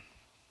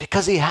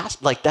because he has,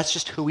 that's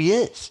just who he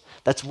is.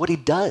 That's what he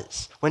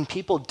does. When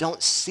people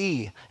don't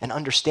see and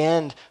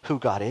understand who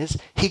God is,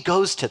 he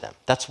goes to them.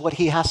 That's what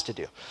he has to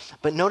do.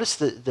 But notice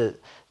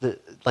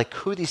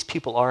who these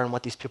people are and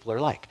what these people are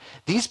like.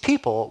 These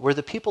people were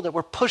the people that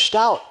were pushed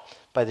out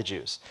by the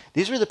Jews.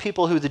 These were the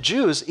people who the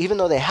Jews, even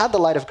though they had the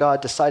light of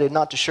God, decided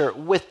not to share it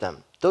with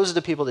them. Those are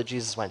the people that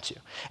Jesus went to.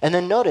 And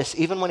then notice,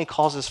 even when he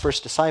calls his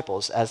first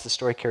disciples, as the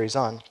story carries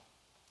on,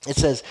 it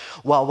says,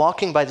 while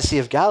walking by the Sea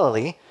of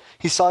Galilee,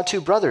 he saw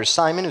two brothers,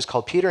 Simon, who's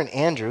called Peter, and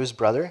Andrew, his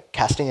brother,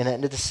 casting a net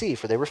into the sea,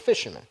 for they were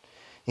fishermen.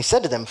 He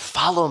said to them,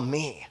 follow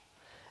me,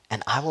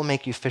 and I will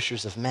make you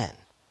fishers of men.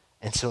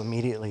 And so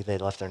immediately they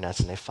left their nets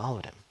and they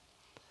followed him.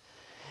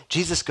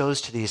 Jesus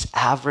goes to these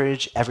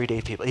average,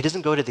 everyday people. He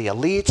doesn't go to the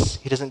elites.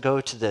 He doesn't go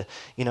to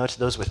to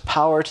those with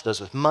power, to those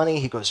with money.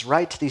 He goes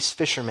right to these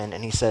fishermen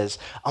and he says,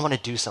 I want to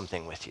do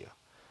something with you.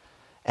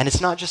 And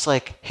it's not just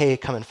like, hey,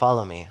 come and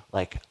follow me.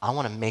 Like, I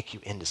want to make you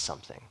into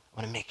something.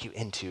 I want to make you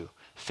into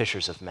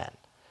fishers of men.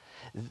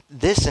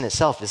 This in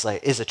itself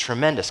is a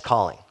tremendous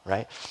calling,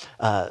 right?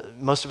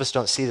 Most of us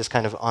don't see this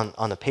kind of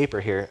on the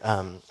paper here,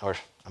 or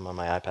I'm on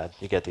my iPad.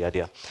 You get the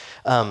idea.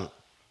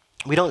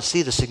 We don't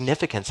see the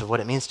significance of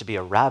what it means to be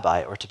a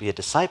rabbi or to be a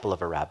disciple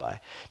of a rabbi.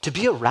 To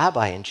be a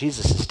rabbi in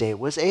Jesus' day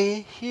was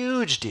a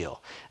huge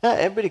deal.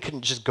 Everybody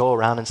couldn't just go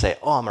around and say,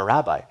 oh, I'm a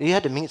rabbi. You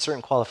had to meet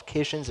certain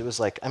qualifications. It was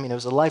it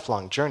was a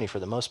lifelong journey for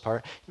the most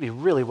part. You'd be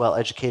really well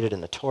educated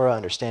in the Torah,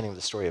 understanding of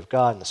the story of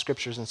God and the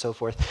scriptures and so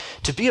forth.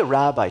 To be a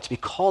rabbi, to be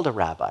called a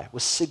rabbi,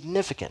 was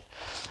significant.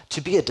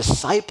 To be a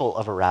disciple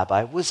of a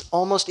rabbi was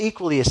almost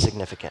equally as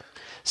significant.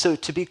 So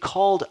to be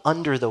called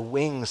under the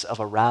wings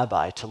of a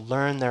rabbi to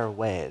learn their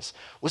ways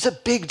was a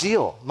big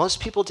deal. Most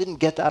people didn't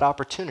get that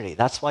opportunity.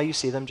 That's why you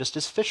see them just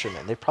as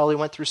fishermen. They probably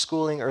went through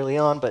schooling early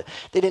on, but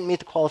they didn't meet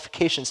the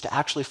qualifications to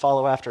actually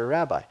follow after a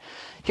rabbi.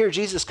 Here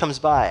Jesus comes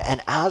by,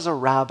 and as a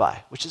rabbi,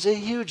 which is a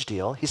huge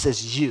deal, he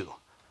says, you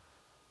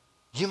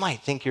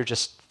might think you're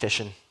just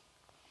fishing.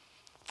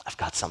 I've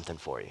got something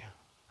for you.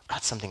 I've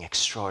got something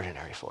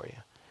extraordinary for you.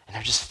 And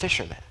they're just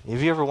fishermen.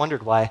 Have you ever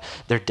wondered why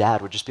their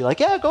dad would just be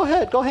like, yeah, go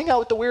ahead, go hang out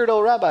with the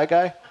weirdo rabbi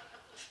guy?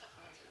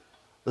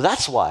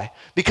 That's why,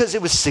 because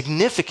it was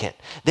significant.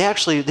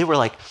 They were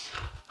like,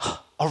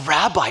 a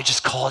rabbi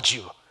just called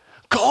you.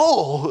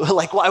 Go.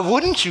 Like, why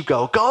wouldn't you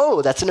go?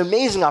 Go. That's an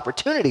amazing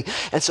opportunity.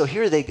 And so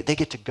here they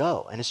get to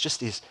go. And it's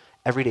just these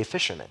everyday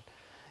fishermen.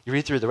 You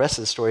read through the rest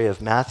of the story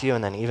of Matthew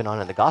and then even on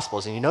in the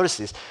Gospels, and you notice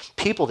these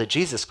people that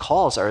Jesus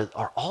calls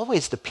are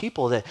always the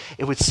people that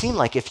it would seem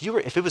like if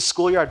it was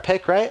schoolyard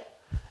pick, right?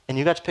 And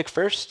you got to pick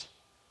first,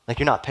 like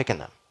you're not picking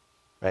them.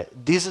 right?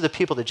 These are the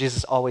people that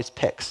Jesus always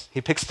picks.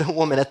 He picks the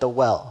woman at the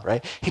well,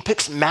 right? He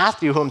picks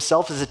Matthew, who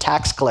himself is a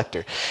tax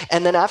collector.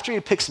 And then after he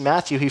picks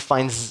Matthew, he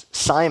finds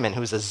Simon,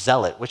 who's a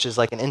zealot, which is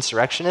like an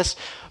insurrectionist,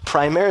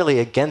 primarily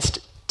against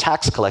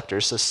tax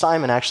collectors. So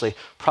Simon actually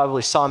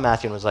probably saw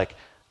Matthew and was like,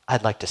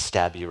 I'd like to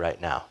stab you right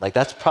now. Like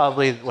that's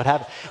probably what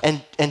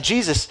happened. And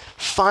Jesus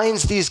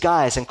finds these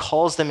guys and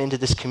calls them into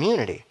this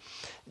community.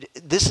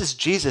 This is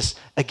Jesus,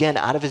 again,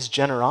 out of his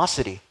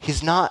generosity.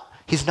 He's not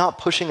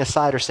pushing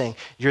aside or saying,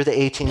 you're the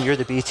A team, you're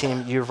the B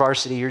team, you're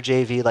varsity, you're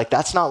JV. Like,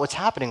 that's not what's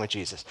happening with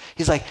Jesus.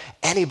 He's like,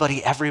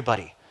 anybody,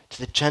 everybody, to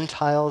the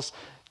Gentiles,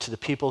 to the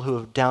people who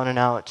are down and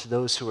out, to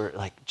those who are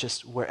like,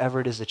 just wherever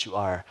it is that you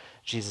are,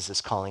 Jesus is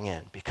calling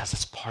in because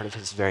it's part of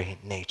his very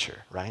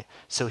nature, right?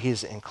 So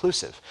he's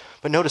inclusive.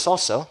 But notice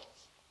also,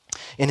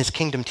 in his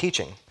kingdom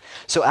teaching.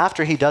 So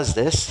after he does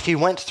this, he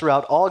went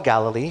throughout all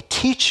Galilee,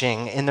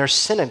 teaching in their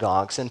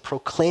synagogues and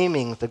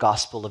proclaiming the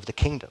gospel of the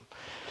kingdom.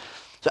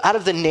 So out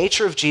of the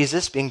nature of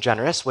Jesus being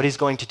generous, what he's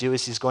going to do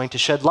is he's going to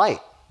shed light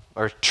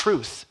or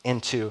truth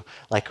into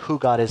like who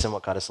God is and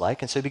what God is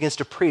like. And so he begins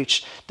to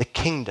preach the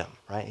kingdom,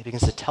 right? He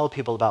begins to tell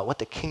people about what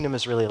the kingdom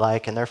is really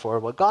like and therefore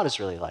what God is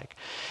really like.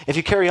 If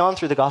you carry on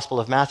through the Gospel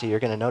of Matthew, you're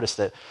going to notice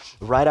that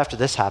right after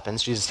this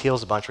happens, Jesus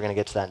heals a bunch. We're going to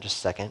get to that in just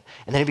a second.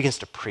 And then he begins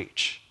to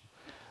preach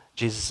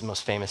Jesus'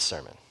 most famous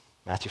sermon,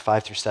 Matthew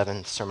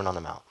 5-7, Sermon on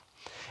the Mount.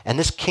 And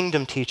this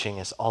kingdom teaching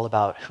is all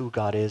about who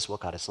God is, what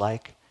God is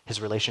like,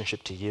 his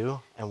relationship to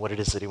you, and what it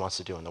is that he wants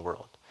to do in the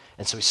world.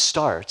 And so he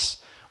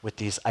starts with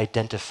these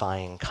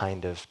identifying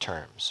kind of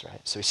terms,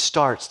 right? So he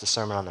starts the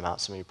Sermon on the Mount,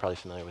 some of you are probably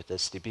familiar with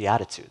this, the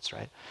Beatitudes,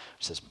 right? It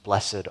says,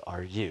 blessed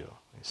are you.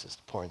 He says,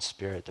 the poor in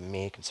spirit, the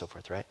meek, and so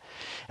forth, right?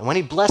 And when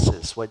he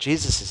blesses, what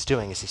Jesus is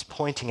doing is he's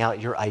pointing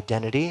out your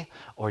identity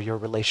or your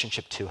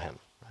relationship to him.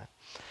 Right?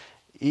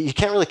 You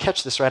can't really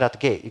catch this right out the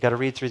gate. You got to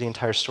read through the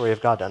entire story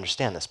of God to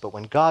understand this. But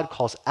when God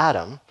calls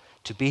Adam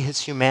to be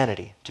his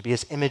humanity, to be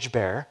his image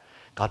bearer,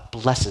 God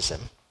blesses him.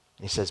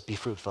 And he says, be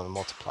fruitful and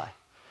multiply.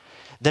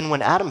 Then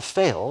when Adam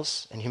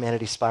fails and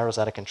humanity spirals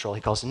out of control,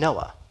 he calls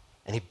Noah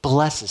and he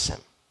blesses him.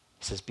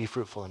 He says, be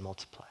fruitful and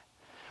multiply.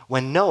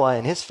 When Noah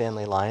and his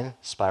family line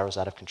spirals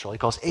out of control, he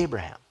calls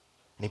Abraham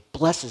and he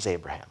blesses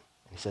Abraham.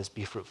 And he says,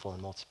 be fruitful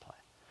and multiply.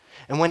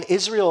 And when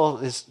Israel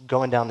is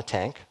going down the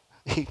tank,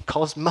 he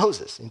calls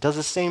Moses. He does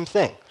the same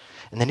thing.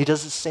 And then he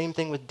does the same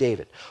thing with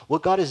David.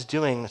 What God is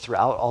doing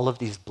throughout all of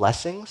these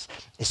blessings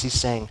is he's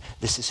saying,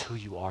 this is who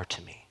you are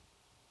to me.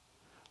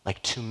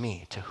 Like to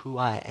me, to who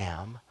I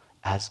am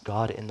as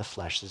God in the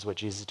flesh. This is what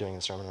Jesus is doing in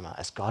the Sermon on the Mount.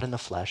 As God in the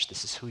flesh,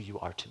 this is who you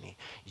are to me.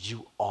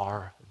 You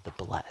are the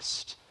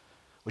blessed,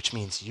 which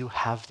means you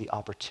have the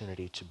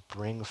opportunity to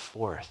bring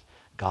forth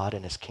God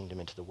and his kingdom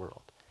into the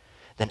world.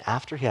 Then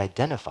after he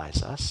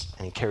identifies us,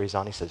 and he carries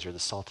on, he says, you're the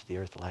salt of the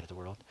earth, the light of the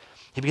world.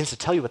 He begins to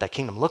tell you what that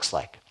kingdom looks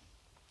like.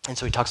 And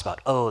so he talks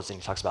about oaths, and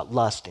he talks about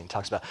lust, and he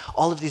talks about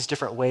all of these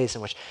different ways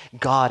in which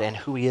God and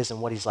who he is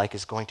and what he's like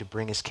is going to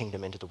bring his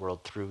kingdom into the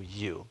world through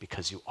you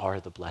because you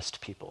are the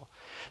blessed people.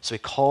 So he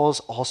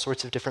calls all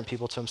sorts of different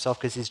people to himself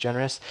because he's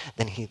generous.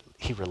 Then he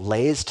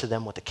relays to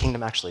them what the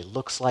kingdom actually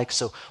looks like.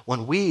 So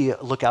when we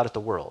look out at the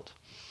world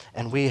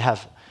and we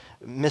have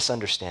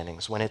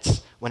misunderstandings, when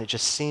it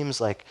just seems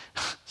like,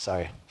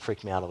 sorry,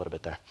 freaked me out a little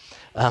bit there.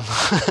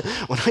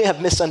 When we have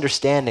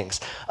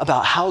misunderstandings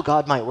about how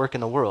God might work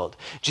in the world,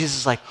 Jesus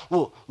is like,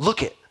 well,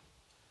 look it.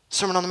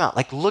 Sermon on the Mount,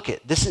 like look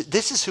it.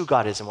 This is who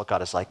God is and what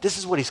God is like. This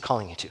is what he's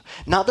calling you to.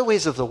 Not the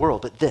ways of the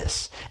world, but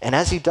this. And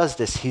as he does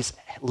this, he's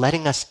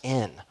letting us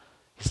in.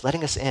 He's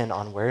letting us in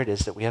on where it is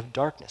that we have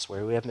darkness,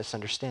 where we have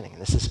misunderstanding.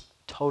 And this is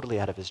totally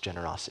out of his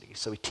generosity.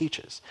 So he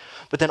teaches.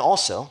 But then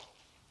also,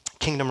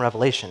 kingdom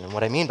revelation. And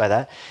what I mean by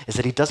that is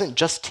that he doesn't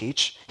just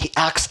teach, he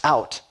acts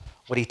out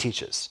what he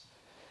teaches.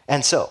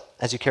 And so,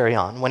 as you carry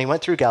on, when he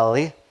went through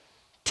Galilee,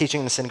 teaching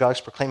in the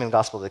synagogues, proclaiming the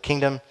gospel of the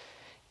kingdom,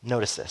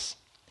 notice this,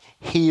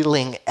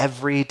 healing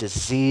every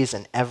disease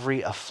and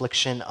every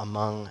affliction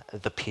among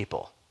the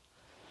people.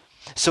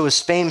 So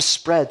his fame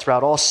spread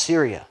throughout all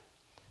Syria.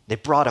 They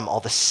brought him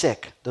all the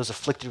sick, those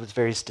afflicted with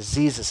various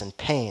diseases and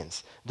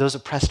pains, those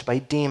oppressed by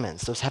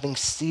demons, those having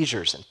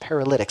seizures and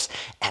paralytics,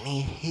 and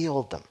he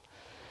healed them.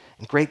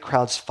 And great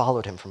crowds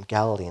followed him from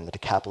Galilee and the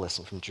Decapolis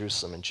and from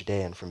Jerusalem and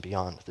Judea and from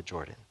beyond the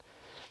Jordan.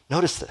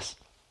 Notice this.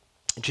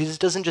 Jesus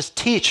doesn't just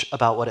teach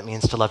about what it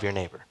means to love your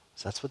neighbor.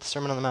 So that's what the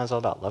Sermon on the Mount is all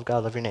about. Love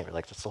God, love your neighbor.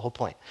 Like that's the whole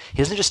point. He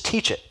doesn't just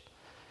teach it.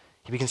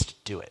 He begins to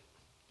do it.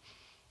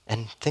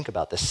 And think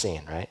about this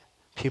scene, right?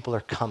 People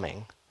are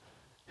coming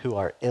who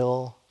are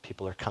ill.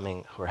 People are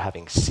coming who are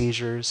having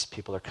seizures.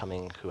 People are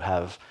coming who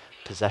have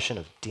possession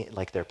of,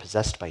 like they're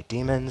possessed by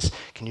demons.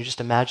 Can you just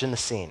imagine the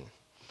scene?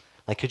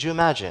 Like, could you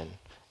imagine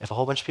if a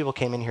whole bunch of people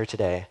came in here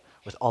today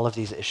with all of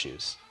these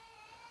issues?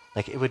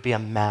 Like, it would be a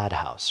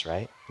madhouse,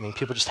 right? I mean,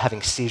 people just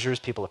having seizures,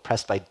 people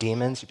oppressed by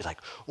demons. You'd be like,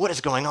 what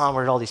is going on?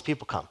 Where did all these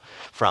people come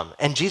from?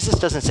 And Jesus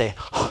doesn't say,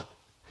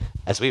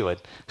 as we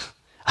would,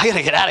 I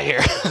gotta get out of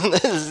here.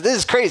 This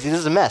is crazy. This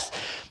is a mess.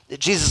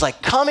 Jesus is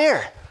like, come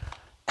here.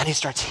 And he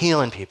starts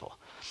healing people.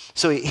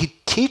 So he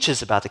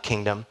teaches about the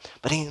kingdom,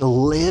 but he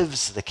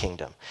lives the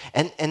kingdom.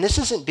 And this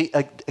isn't,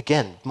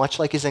 again, much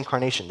like his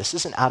incarnation, this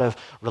isn't out of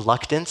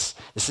reluctance.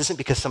 This isn't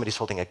because somebody's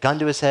holding a gun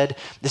to his head.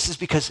 This is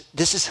because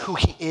this is who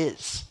he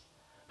is.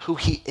 Who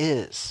he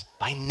is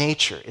by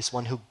nature is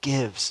one who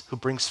gives, who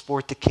brings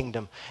forth the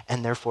kingdom,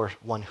 and therefore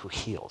one who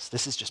heals.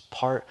 This is just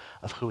part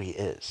of who he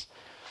is.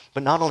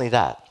 But not only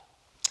that,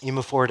 you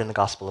move forward in the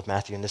Gospel of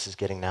Matthew, and this is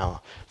getting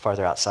now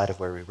farther outside of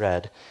where we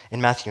read. In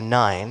Matthew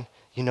 9,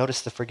 you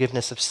notice the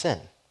forgiveness of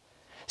sin.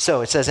 So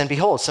it says, and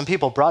behold, some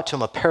people brought to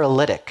him a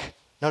paralytic.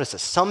 Notice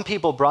this, some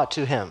people brought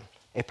to him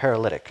a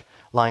paralytic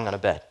lying on a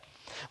bed.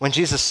 When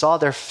Jesus saw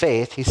their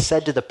faith, he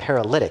said to the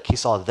paralytic, he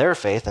saw their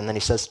faith, and then he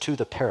says to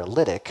the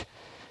paralytic,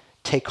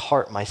 take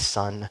heart, my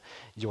son,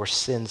 your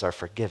sins are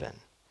forgiven.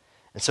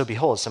 And so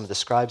behold, some of the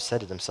scribes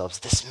said to themselves,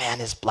 this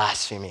man is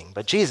blaspheming.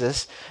 But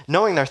Jesus,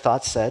 knowing their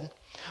thoughts, said,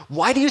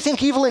 why do you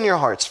think evil in your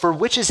hearts? For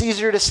which is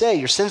easier to say,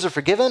 your sins are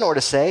forgiven, or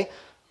to say,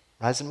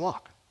 rise and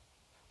walk?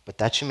 But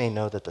that you may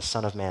know that the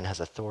Son of Man has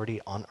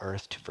authority on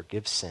earth to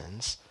forgive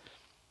sins,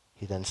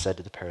 he then said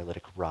to the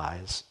paralytic,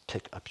 rise,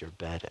 pick up your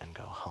bed, and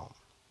go home.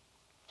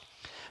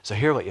 So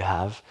here what you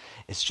have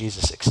is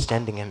Jesus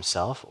extending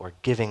himself or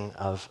giving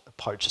of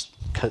part, just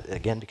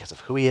again because of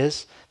who he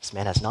is. This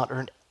man has not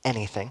earned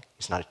anything.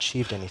 He's not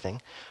achieved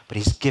anything, but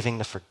he's giving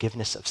the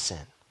forgiveness of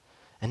sin.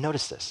 And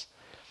notice this.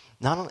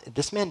 Not only,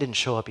 this man didn't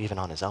show up even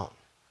on his own.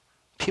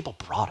 People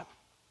brought him.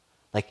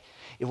 Like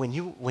when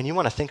you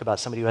want to think about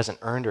somebody who hasn't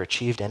earned or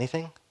achieved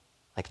anything,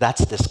 like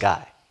that's this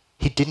guy.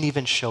 He didn't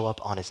even show up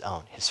on his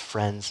own. His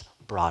friends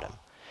brought him.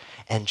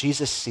 And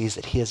Jesus sees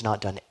that he has not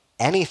done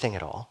anything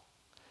at all.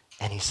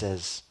 And he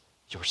says,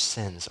 your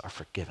sins are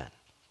forgiven.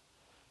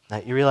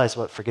 Now, you realize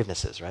what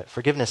forgiveness is, right?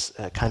 Forgiveness,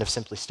 kind of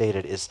simply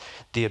stated, is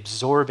the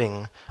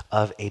absorbing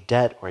of a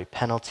debt or a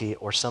penalty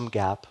or some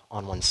gap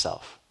on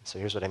oneself. So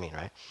here's what I mean,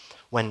 right?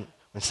 When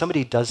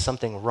somebody does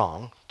something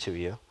wrong to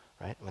you,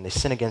 right? When they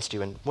sin against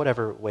you in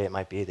whatever way it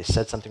might be, they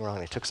said something wrong,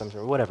 they took something,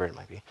 or whatever it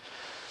might be.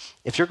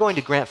 If you're going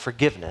to grant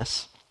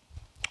forgiveness,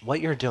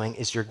 what you're doing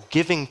is you're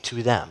giving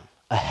to them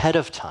ahead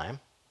of time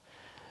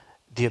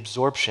the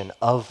absorption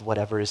of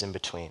whatever is in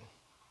between.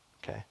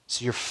 Okay?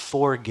 So you're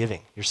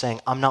forgiving. You're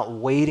saying, I'm not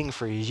waiting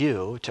for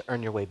you to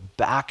earn your way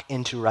back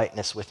into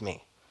rightness with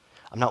me.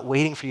 I'm not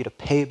waiting for you to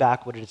pay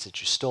back what it is that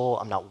you stole.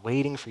 I'm not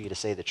waiting for you to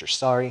say that you're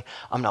sorry.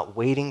 I'm not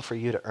waiting for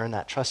you to earn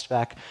that trust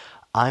back.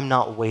 I'm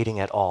not waiting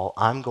at all.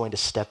 I'm going to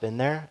step in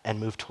there and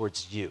move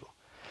towards you.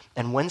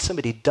 And when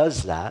somebody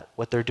does that,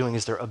 what they're doing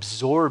is they're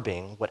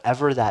absorbing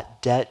whatever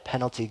that debt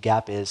penalty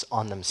gap is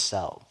on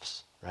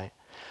themselves, right?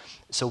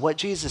 So what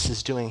Jesus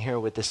is doing here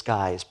with this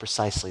guy is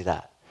precisely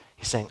that.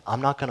 He's saying,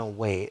 I'm not going to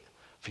wait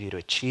for you to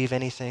achieve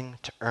anything,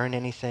 to earn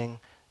anything,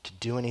 to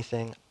do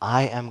anything.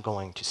 I am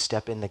going to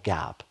step in the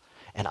gap,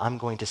 and I'm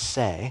going to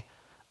say,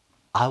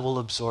 I will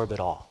absorb it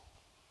all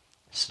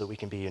so that we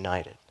can be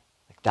united.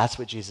 Like, that's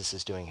what Jesus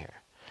is doing here.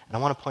 And I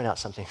want to point out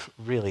something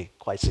really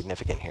quite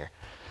significant here.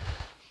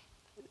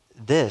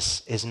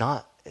 This is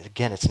not,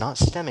 again, it's not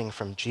stemming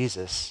from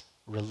Jesus'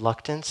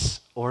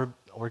 reluctance or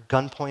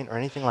gunpoint or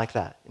anything like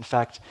that. In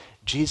fact,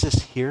 Jesus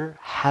here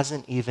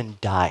hasn't even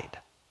died.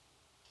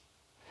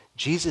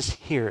 Jesus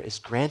here is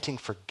granting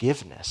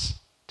forgiveness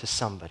to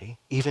somebody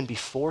even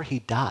before he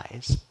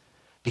dies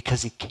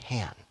because he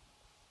can.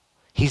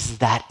 He's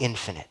that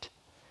infinite.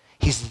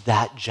 He's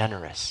that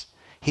generous.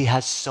 He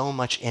has so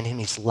much in him,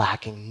 he's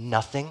lacking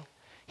nothing.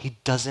 He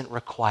doesn't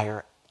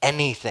require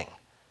anything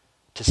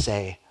to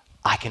say,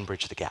 I can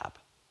bridge the gap.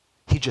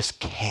 He just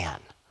can.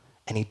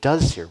 And he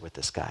does here with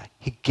this guy.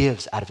 He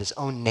gives out of his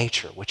own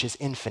nature, which is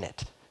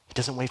infinite. He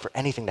doesn't wait for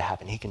anything to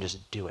happen. He can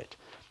just do it.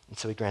 And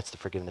so he grants the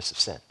forgiveness of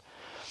sin.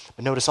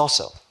 But notice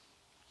also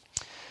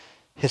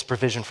his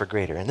provision for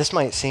greater. And this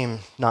might seem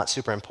not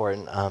super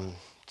important,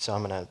 so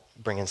I'm going to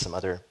bring in some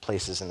other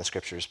places in the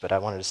scriptures, but I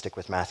wanted to stick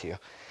with Matthew.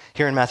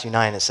 Here in Matthew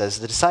 9, it says,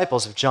 the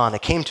disciples of John, they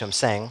came to him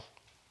saying,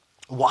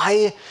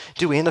 why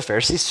do we and the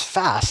Pharisees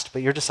fast,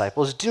 but your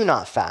disciples do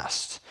not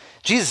fast?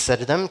 Jesus said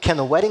to them, can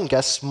the wedding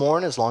guests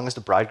mourn as long as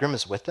the bridegroom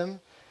is with them?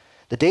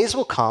 The days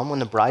will come when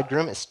the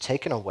bridegroom is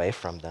taken away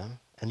from them,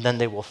 and then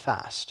they will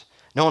fast.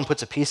 No one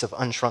puts a piece of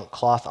unshrunk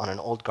cloth on an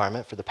old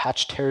garment, for the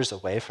patch tears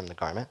away from the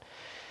garment,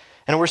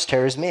 and a worse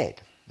tear is made.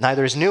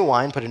 Neither is new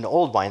wine put into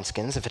old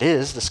wineskins. If it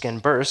is, the skin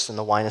bursts, and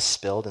the wine is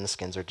spilled, and the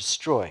skins are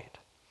destroyed.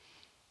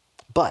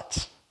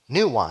 But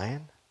new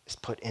wine is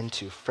put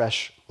into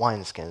fresh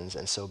wineskins,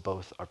 and so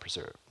both are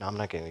preserved. Now, I'm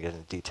not going to get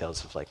into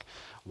details of like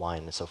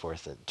wine and so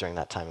forth during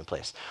that time and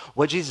place.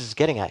 What Jesus is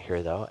getting at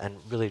here, though, and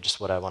really just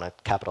what I want to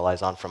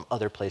capitalize on from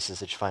other places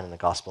that you find in the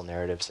gospel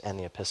narratives and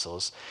the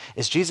epistles,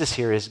 is Jesus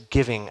here is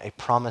giving a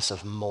promise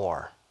of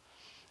more.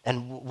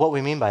 And what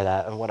we mean by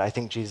that, and what I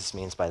think Jesus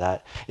means by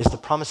that, is the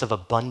promise of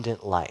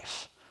abundant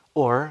life,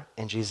 or,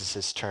 in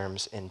Jesus'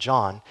 terms in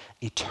John,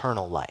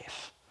 eternal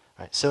life.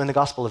 Right? So in the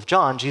Gospel of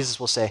John,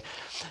 Jesus will say,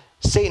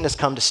 Satan has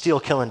come to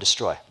steal, kill, and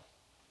destroy.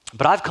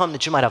 But I've come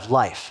that you might have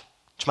life,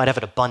 that you might have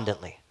it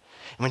abundantly.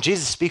 And when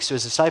Jesus speaks to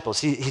his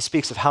disciples, he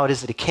speaks of how it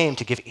is that he came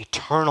to give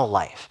eternal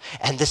life.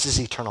 And this is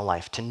eternal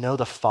life, to know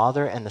the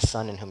Father and the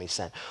Son in whom he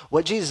sent.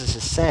 What Jesus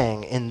is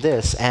saying in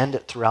this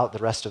and throughout the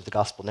rest of the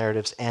gospel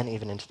narratives and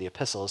even into the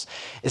epistles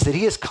is that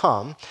he has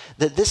come,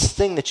 that this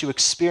thing that you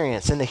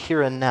experience in the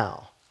here and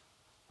now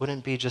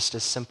wouldn't be just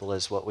as simple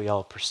as what we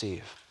all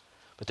perceive,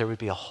 but there would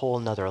be a whole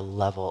nother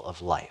level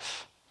of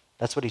life.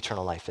 That's what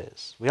eternal life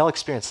is. We all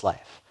experience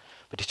life,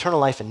 but eternal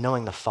life and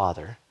knowing the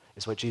Father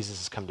is what Jesus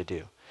has come to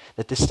do.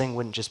 That this thing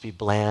wouldn't just be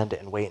bland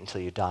and wait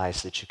until you die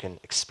so that you can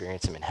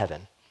experience him in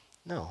heaven.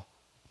 No,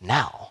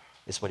 now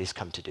is what he's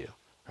come to do,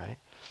 right?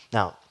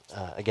 Now,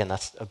 again,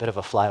 that's a bit of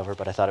a flyover,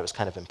 but I thought it was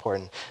kind of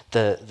important.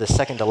 The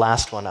second to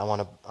last one I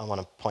want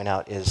to point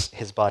out is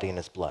his body and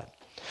his blood.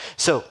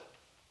 So,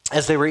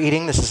 as they were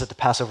eating, this is at the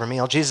Passover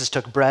meal, Jesus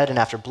took bread, and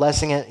after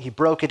blessing it, he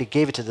broke it, he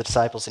gave it to the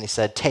disciples, and he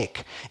said,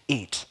 "Take,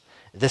 eat,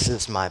 this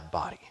is my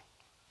body."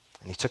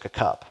 And he took a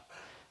cup.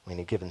 When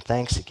he'd given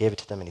thanks, he gave it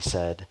to them, and he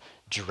said,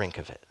 "Drink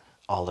of it,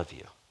 all of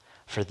you,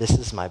 for this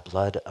is my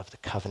blood of the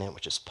covenant,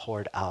 which is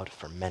poured out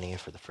for many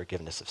for the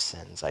forgiveness of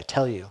sins. I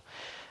tell you,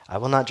 I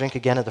will not drink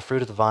again of the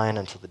fruit of the vine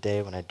until the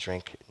day when I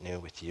drink new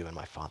with you in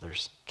my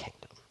Father's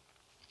kingdom."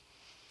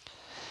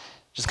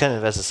 Just kind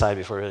of as a side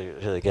before we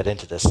really get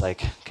into this,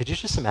 like, could you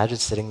just imagine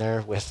sitting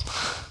there with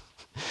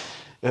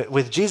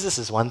Jesus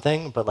is one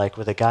thing, but like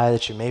with a guy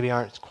that you maybe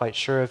aren't quite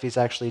sure if he's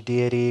actually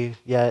deity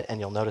yet, and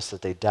you'll notice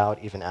that they doubt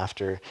even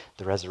after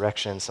the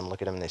resurrection. Some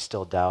look at him and they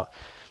still doubt.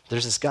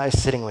 There's this guy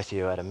sitting with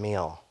you at a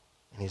meal,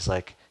 and he's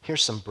like,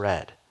 "Here's some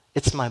bread.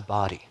 It's my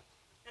body."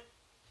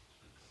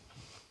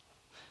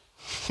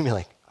 You'd be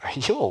like, "Are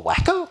you a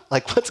wacko?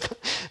 Like,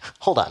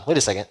 hold on, wait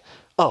a second.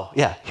 Oh,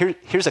 yeah,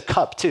 here's a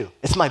cup too.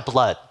 It's my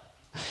blood."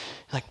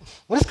 Like,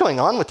 what is going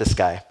on with this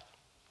guy?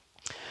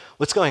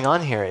 What's going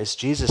on here is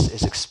Jesus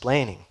is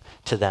explaining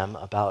to them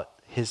about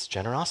his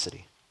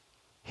generosity.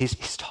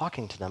 He's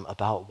talking to them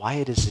about why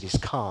it is that he's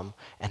come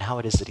and how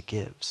it is that he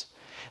gives.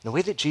 And the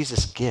way that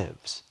Jesus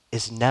gives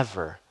is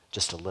never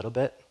just a little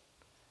bit.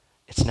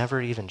 It's never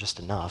even just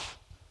enough.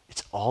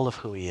 It's all of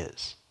who he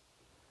is.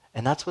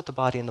 And that's what the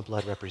body and the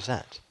blood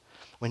represent.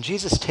 When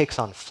Jesus takes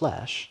on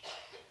flesh,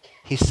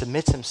 he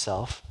submits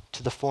himself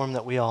to the form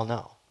that we all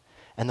know.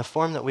 And the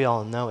form that we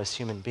all know as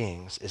human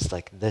beings is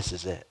like, this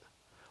is it.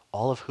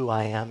 All of who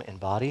I am in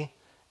body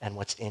and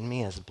what's in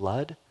me as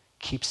blood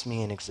keeps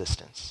me in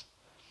existence.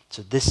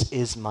 So this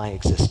is my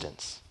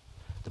existence.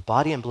 The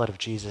body and blood of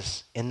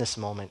Jesus in this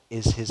moment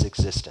is his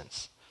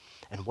existence.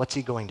 And what's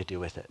he going to do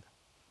with it?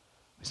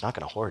 He's not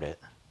going to hoard it.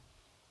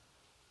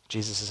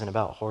 Jesus isn't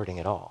about hoarding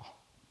at all.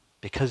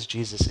 Because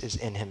Jesus is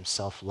in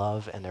himself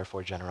love and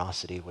therefore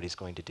generosity, what he's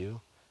going to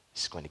do,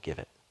 he's going to give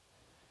it.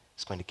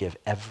 He's going to give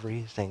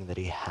everything that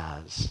he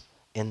has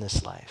in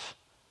this life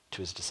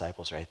to his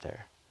disciples right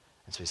there.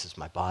 And so he says,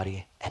 my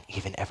body and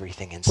even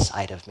everything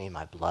inside of me,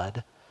 my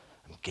blood,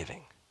 I'm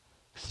giving.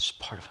 This is just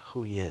part of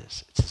who he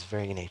is. It's his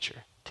very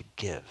nature to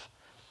give.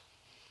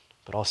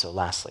 But also,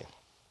 lastly,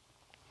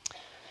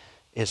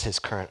 is his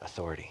current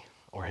authority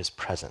or his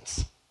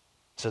presence.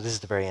 So this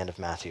is the very end of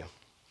Matthew.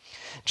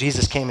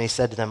 Jesus came and he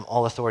said to them,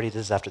 all authority,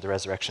 this is after the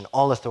resurrection,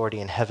 all authority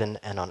in heaven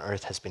and on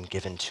earth has been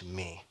given to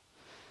me.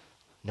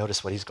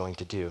 Notice what he's going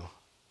to do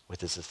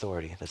with his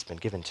authority that's been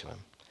given to him.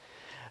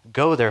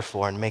 Go,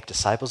 therefore, and make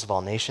disciples of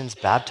all nations,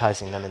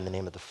 baptizing them in the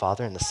name of the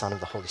Father and the Son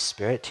and the Holy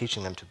Spirit,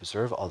 teaching them to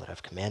observe all that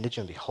I've commanded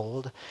you, and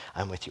behold,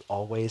 I'm with you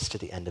always to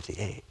the end of the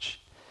age.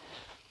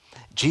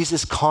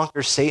 Jesus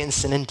conquers Satan,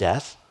 sin, and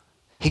death.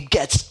 He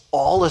gets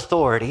all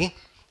authority,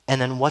 and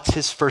then what's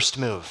his first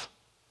move?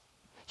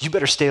 You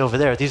better stay over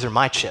there. These are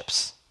my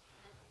chips.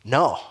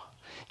 No.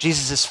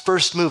 Jesus'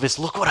 first move is,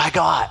 look what I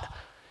got.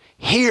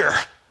 Here.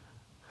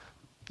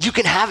 You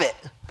can have it.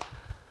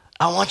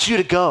 I want you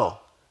to go.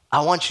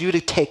 I want you to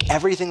take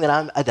everything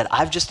that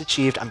I've just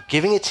achieved. I'm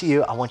giving it to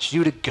you. I want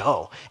you to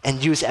go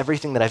and use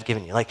everything that I've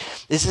given you. Like,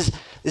 this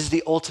is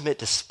the ultimate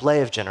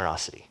display of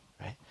generosity,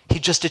 right? He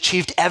just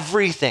achieved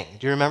everything.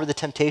 Do you remember the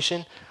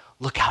temptation?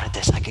 Look out at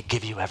this. I could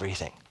give you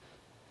everything.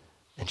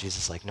 And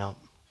Jesus is like, no,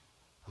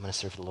 I'm going to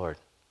serve the Lord.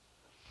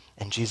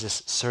 And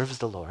Jesus serves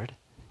the Lord.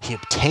 He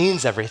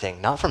obtains everything,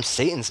 not from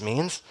Satan's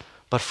means,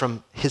 but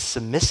from his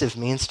submissive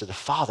means to the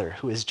Father,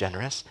 who is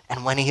generous.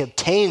 And when he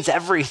obtains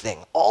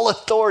everything, all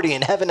authority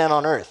in heaven and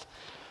on earth,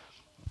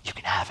 you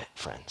can have it,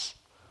 friends.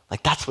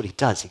 Like, that's what he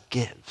does. He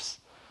gives.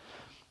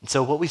 And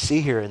so what we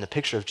see here in the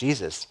picture of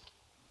Jesus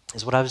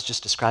is what I was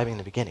just describing in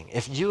the beginning.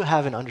 If you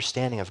have an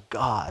understanding of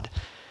God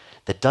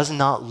that does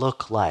not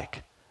look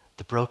like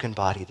the broken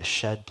body, the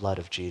shed blood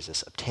of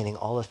Jesus, obtaining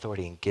all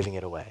authority and giving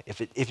it away.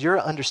 If your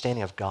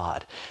understanding of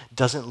God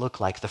doesn't look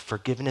like the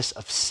forgiveness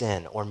of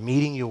sin or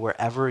meeting you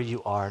wherever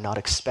you are, not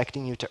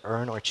expecting you to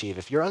earn or achieve,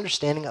 if your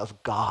understanding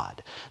of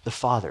God, the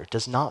Father,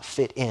 does not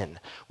fit in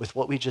with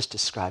what we just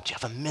described, you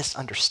have a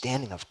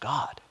misunderstanding of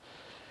God.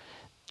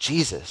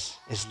 Jesus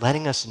is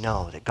letting us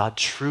know that God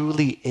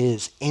truly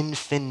is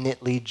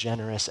infinitely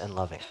generous and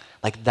loving.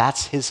 Like,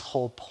 that's his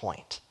whole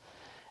point.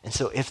 And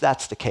so if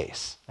that's the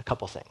case, a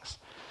couple things.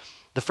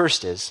 The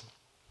first is,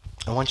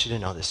 I want you to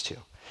know this too.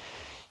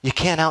 You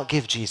can't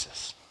outgive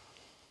Jesus.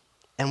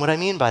 And what I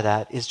mean by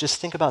that is just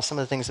think about some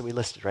of the things that we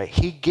listed, right?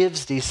 He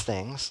gives these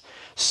things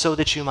so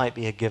that you might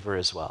be a giver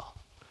as well.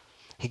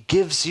 He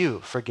gives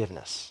you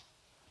forgiveness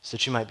so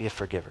that you might be a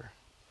forgiver.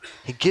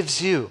 He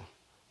gives you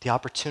the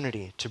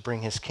opportunity to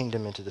bring his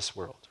kingdom into this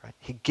world, right?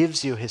 He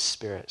gives you his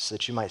spirit so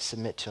that you might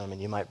submit to him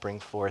and you might bring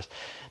forth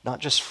not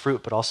just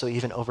fruit, but also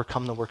even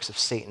overcome the works of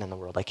Satan in the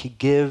world. Like he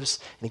gives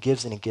and he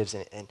gives and he gives.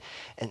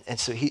 And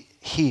so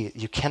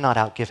you cannot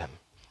outgive him.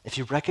 If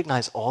you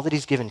recognize all that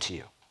he's given to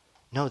you,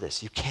 know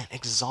this, you can't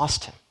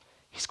exhaust him.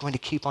 He's going to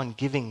keep on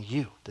giving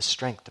you the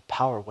strength, the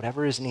power,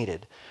 whatever is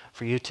needed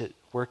for you to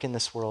work in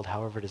this world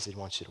however it is he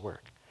wants you to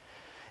work.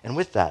 And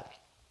with that,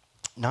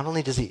 not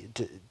only does he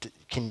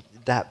can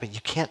that, but you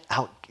can't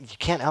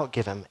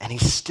outgive him, and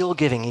he's still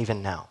giving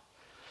even now.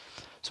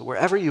 So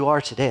wherever you are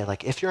today,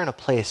 like if you're in a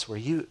place where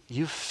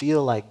you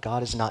feel like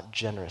God is not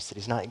generous, that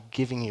he's not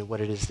giving you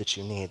what it is that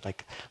you need,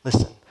 like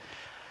listen,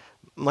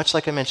 much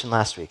like I mentioned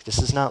last week, this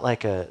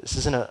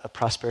isn't a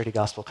prosperity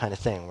gospel kind of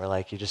thing where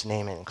like you just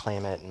name it and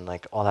claim it and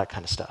like all that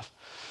kind of stuff.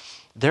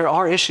 There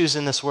are issues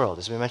in this world,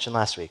 as we mentioned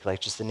last week,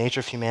 like just the nature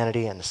of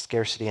humanity and the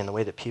scarcity and the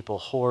way that people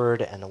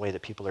hoard and the way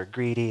that people are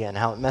greedy and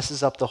how it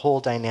messes up the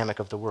whole dynamic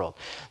of the world.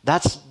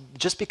 That's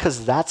just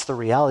because that's the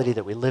reality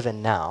that we live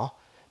in now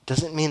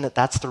doesn't mean that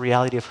that's the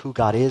reality of who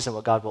God is and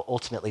what God will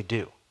ultimately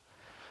do.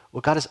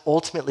 What God is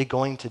ultimately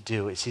going to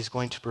do is he's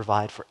going to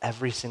provide for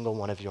every single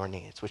one of your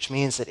needs, which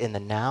means that in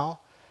the now,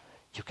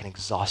 you can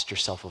exhaust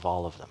yourself of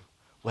all of them.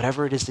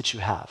 Whatever it is that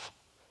you have,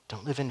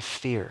 don't live in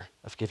fear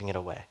of giving it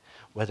away.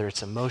 Whether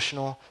it's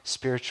emotional,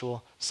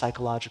 spiritual,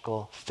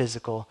 psychological,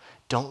 physical,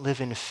 don't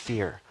live in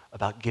fear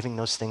about giving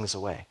those things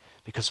away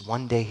because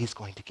one day he's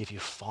going to give you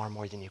far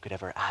more than you could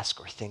ever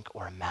ask or think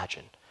or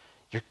imagine.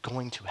 You're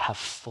going to have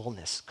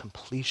fullness,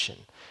 completion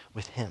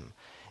with him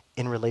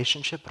in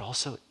relationship, but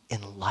also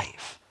in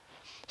life.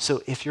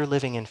 So if you're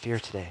living in fear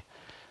today,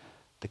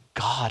 the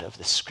God of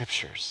the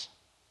scriptures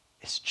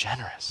is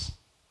generous.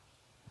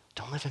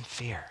 Don't live in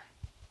fear.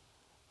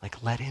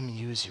 Like let him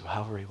use you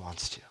however he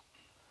wants to.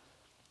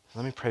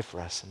 Let me pray for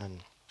us, and then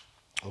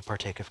we'll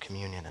partake of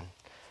communion and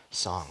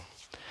song.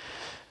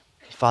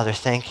 Father,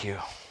 thank you.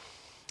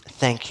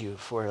 Thank you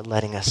for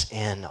letting us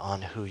in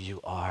on who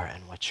you are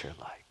and what you're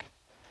like.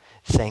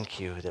 Thank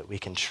you that we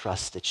can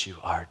trust that you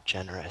are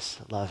generous,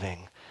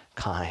 loving,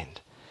 kind.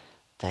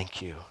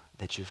 Thank you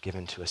that you've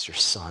given to us your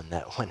Son,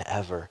 that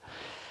whenever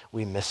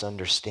we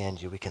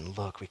misunderstand you, we can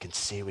look, we can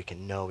see, we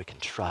can know, we can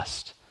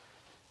trust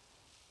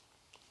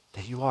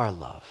that you are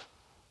love.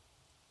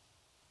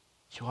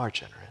 You are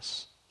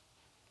generous.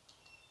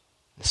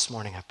 This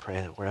morning I pray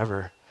that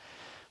wherever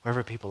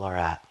people are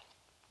at,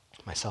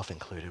 myself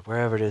included,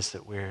 wherever it is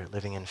that we're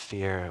living in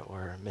fear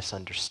or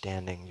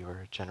misunderstanding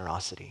your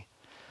generosity,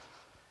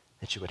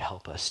 that you would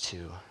help us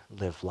to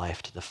live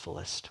life to the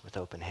fullest with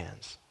open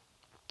hands,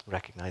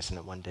 recognizing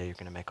that one day you're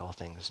going to make all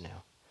things new.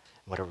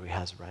 Whatever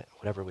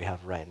we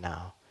have right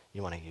now,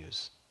 you want to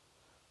use.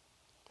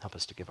 Help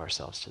us to give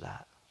ourselves to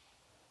that.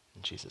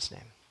 In Jesus'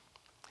 name,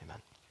 amen.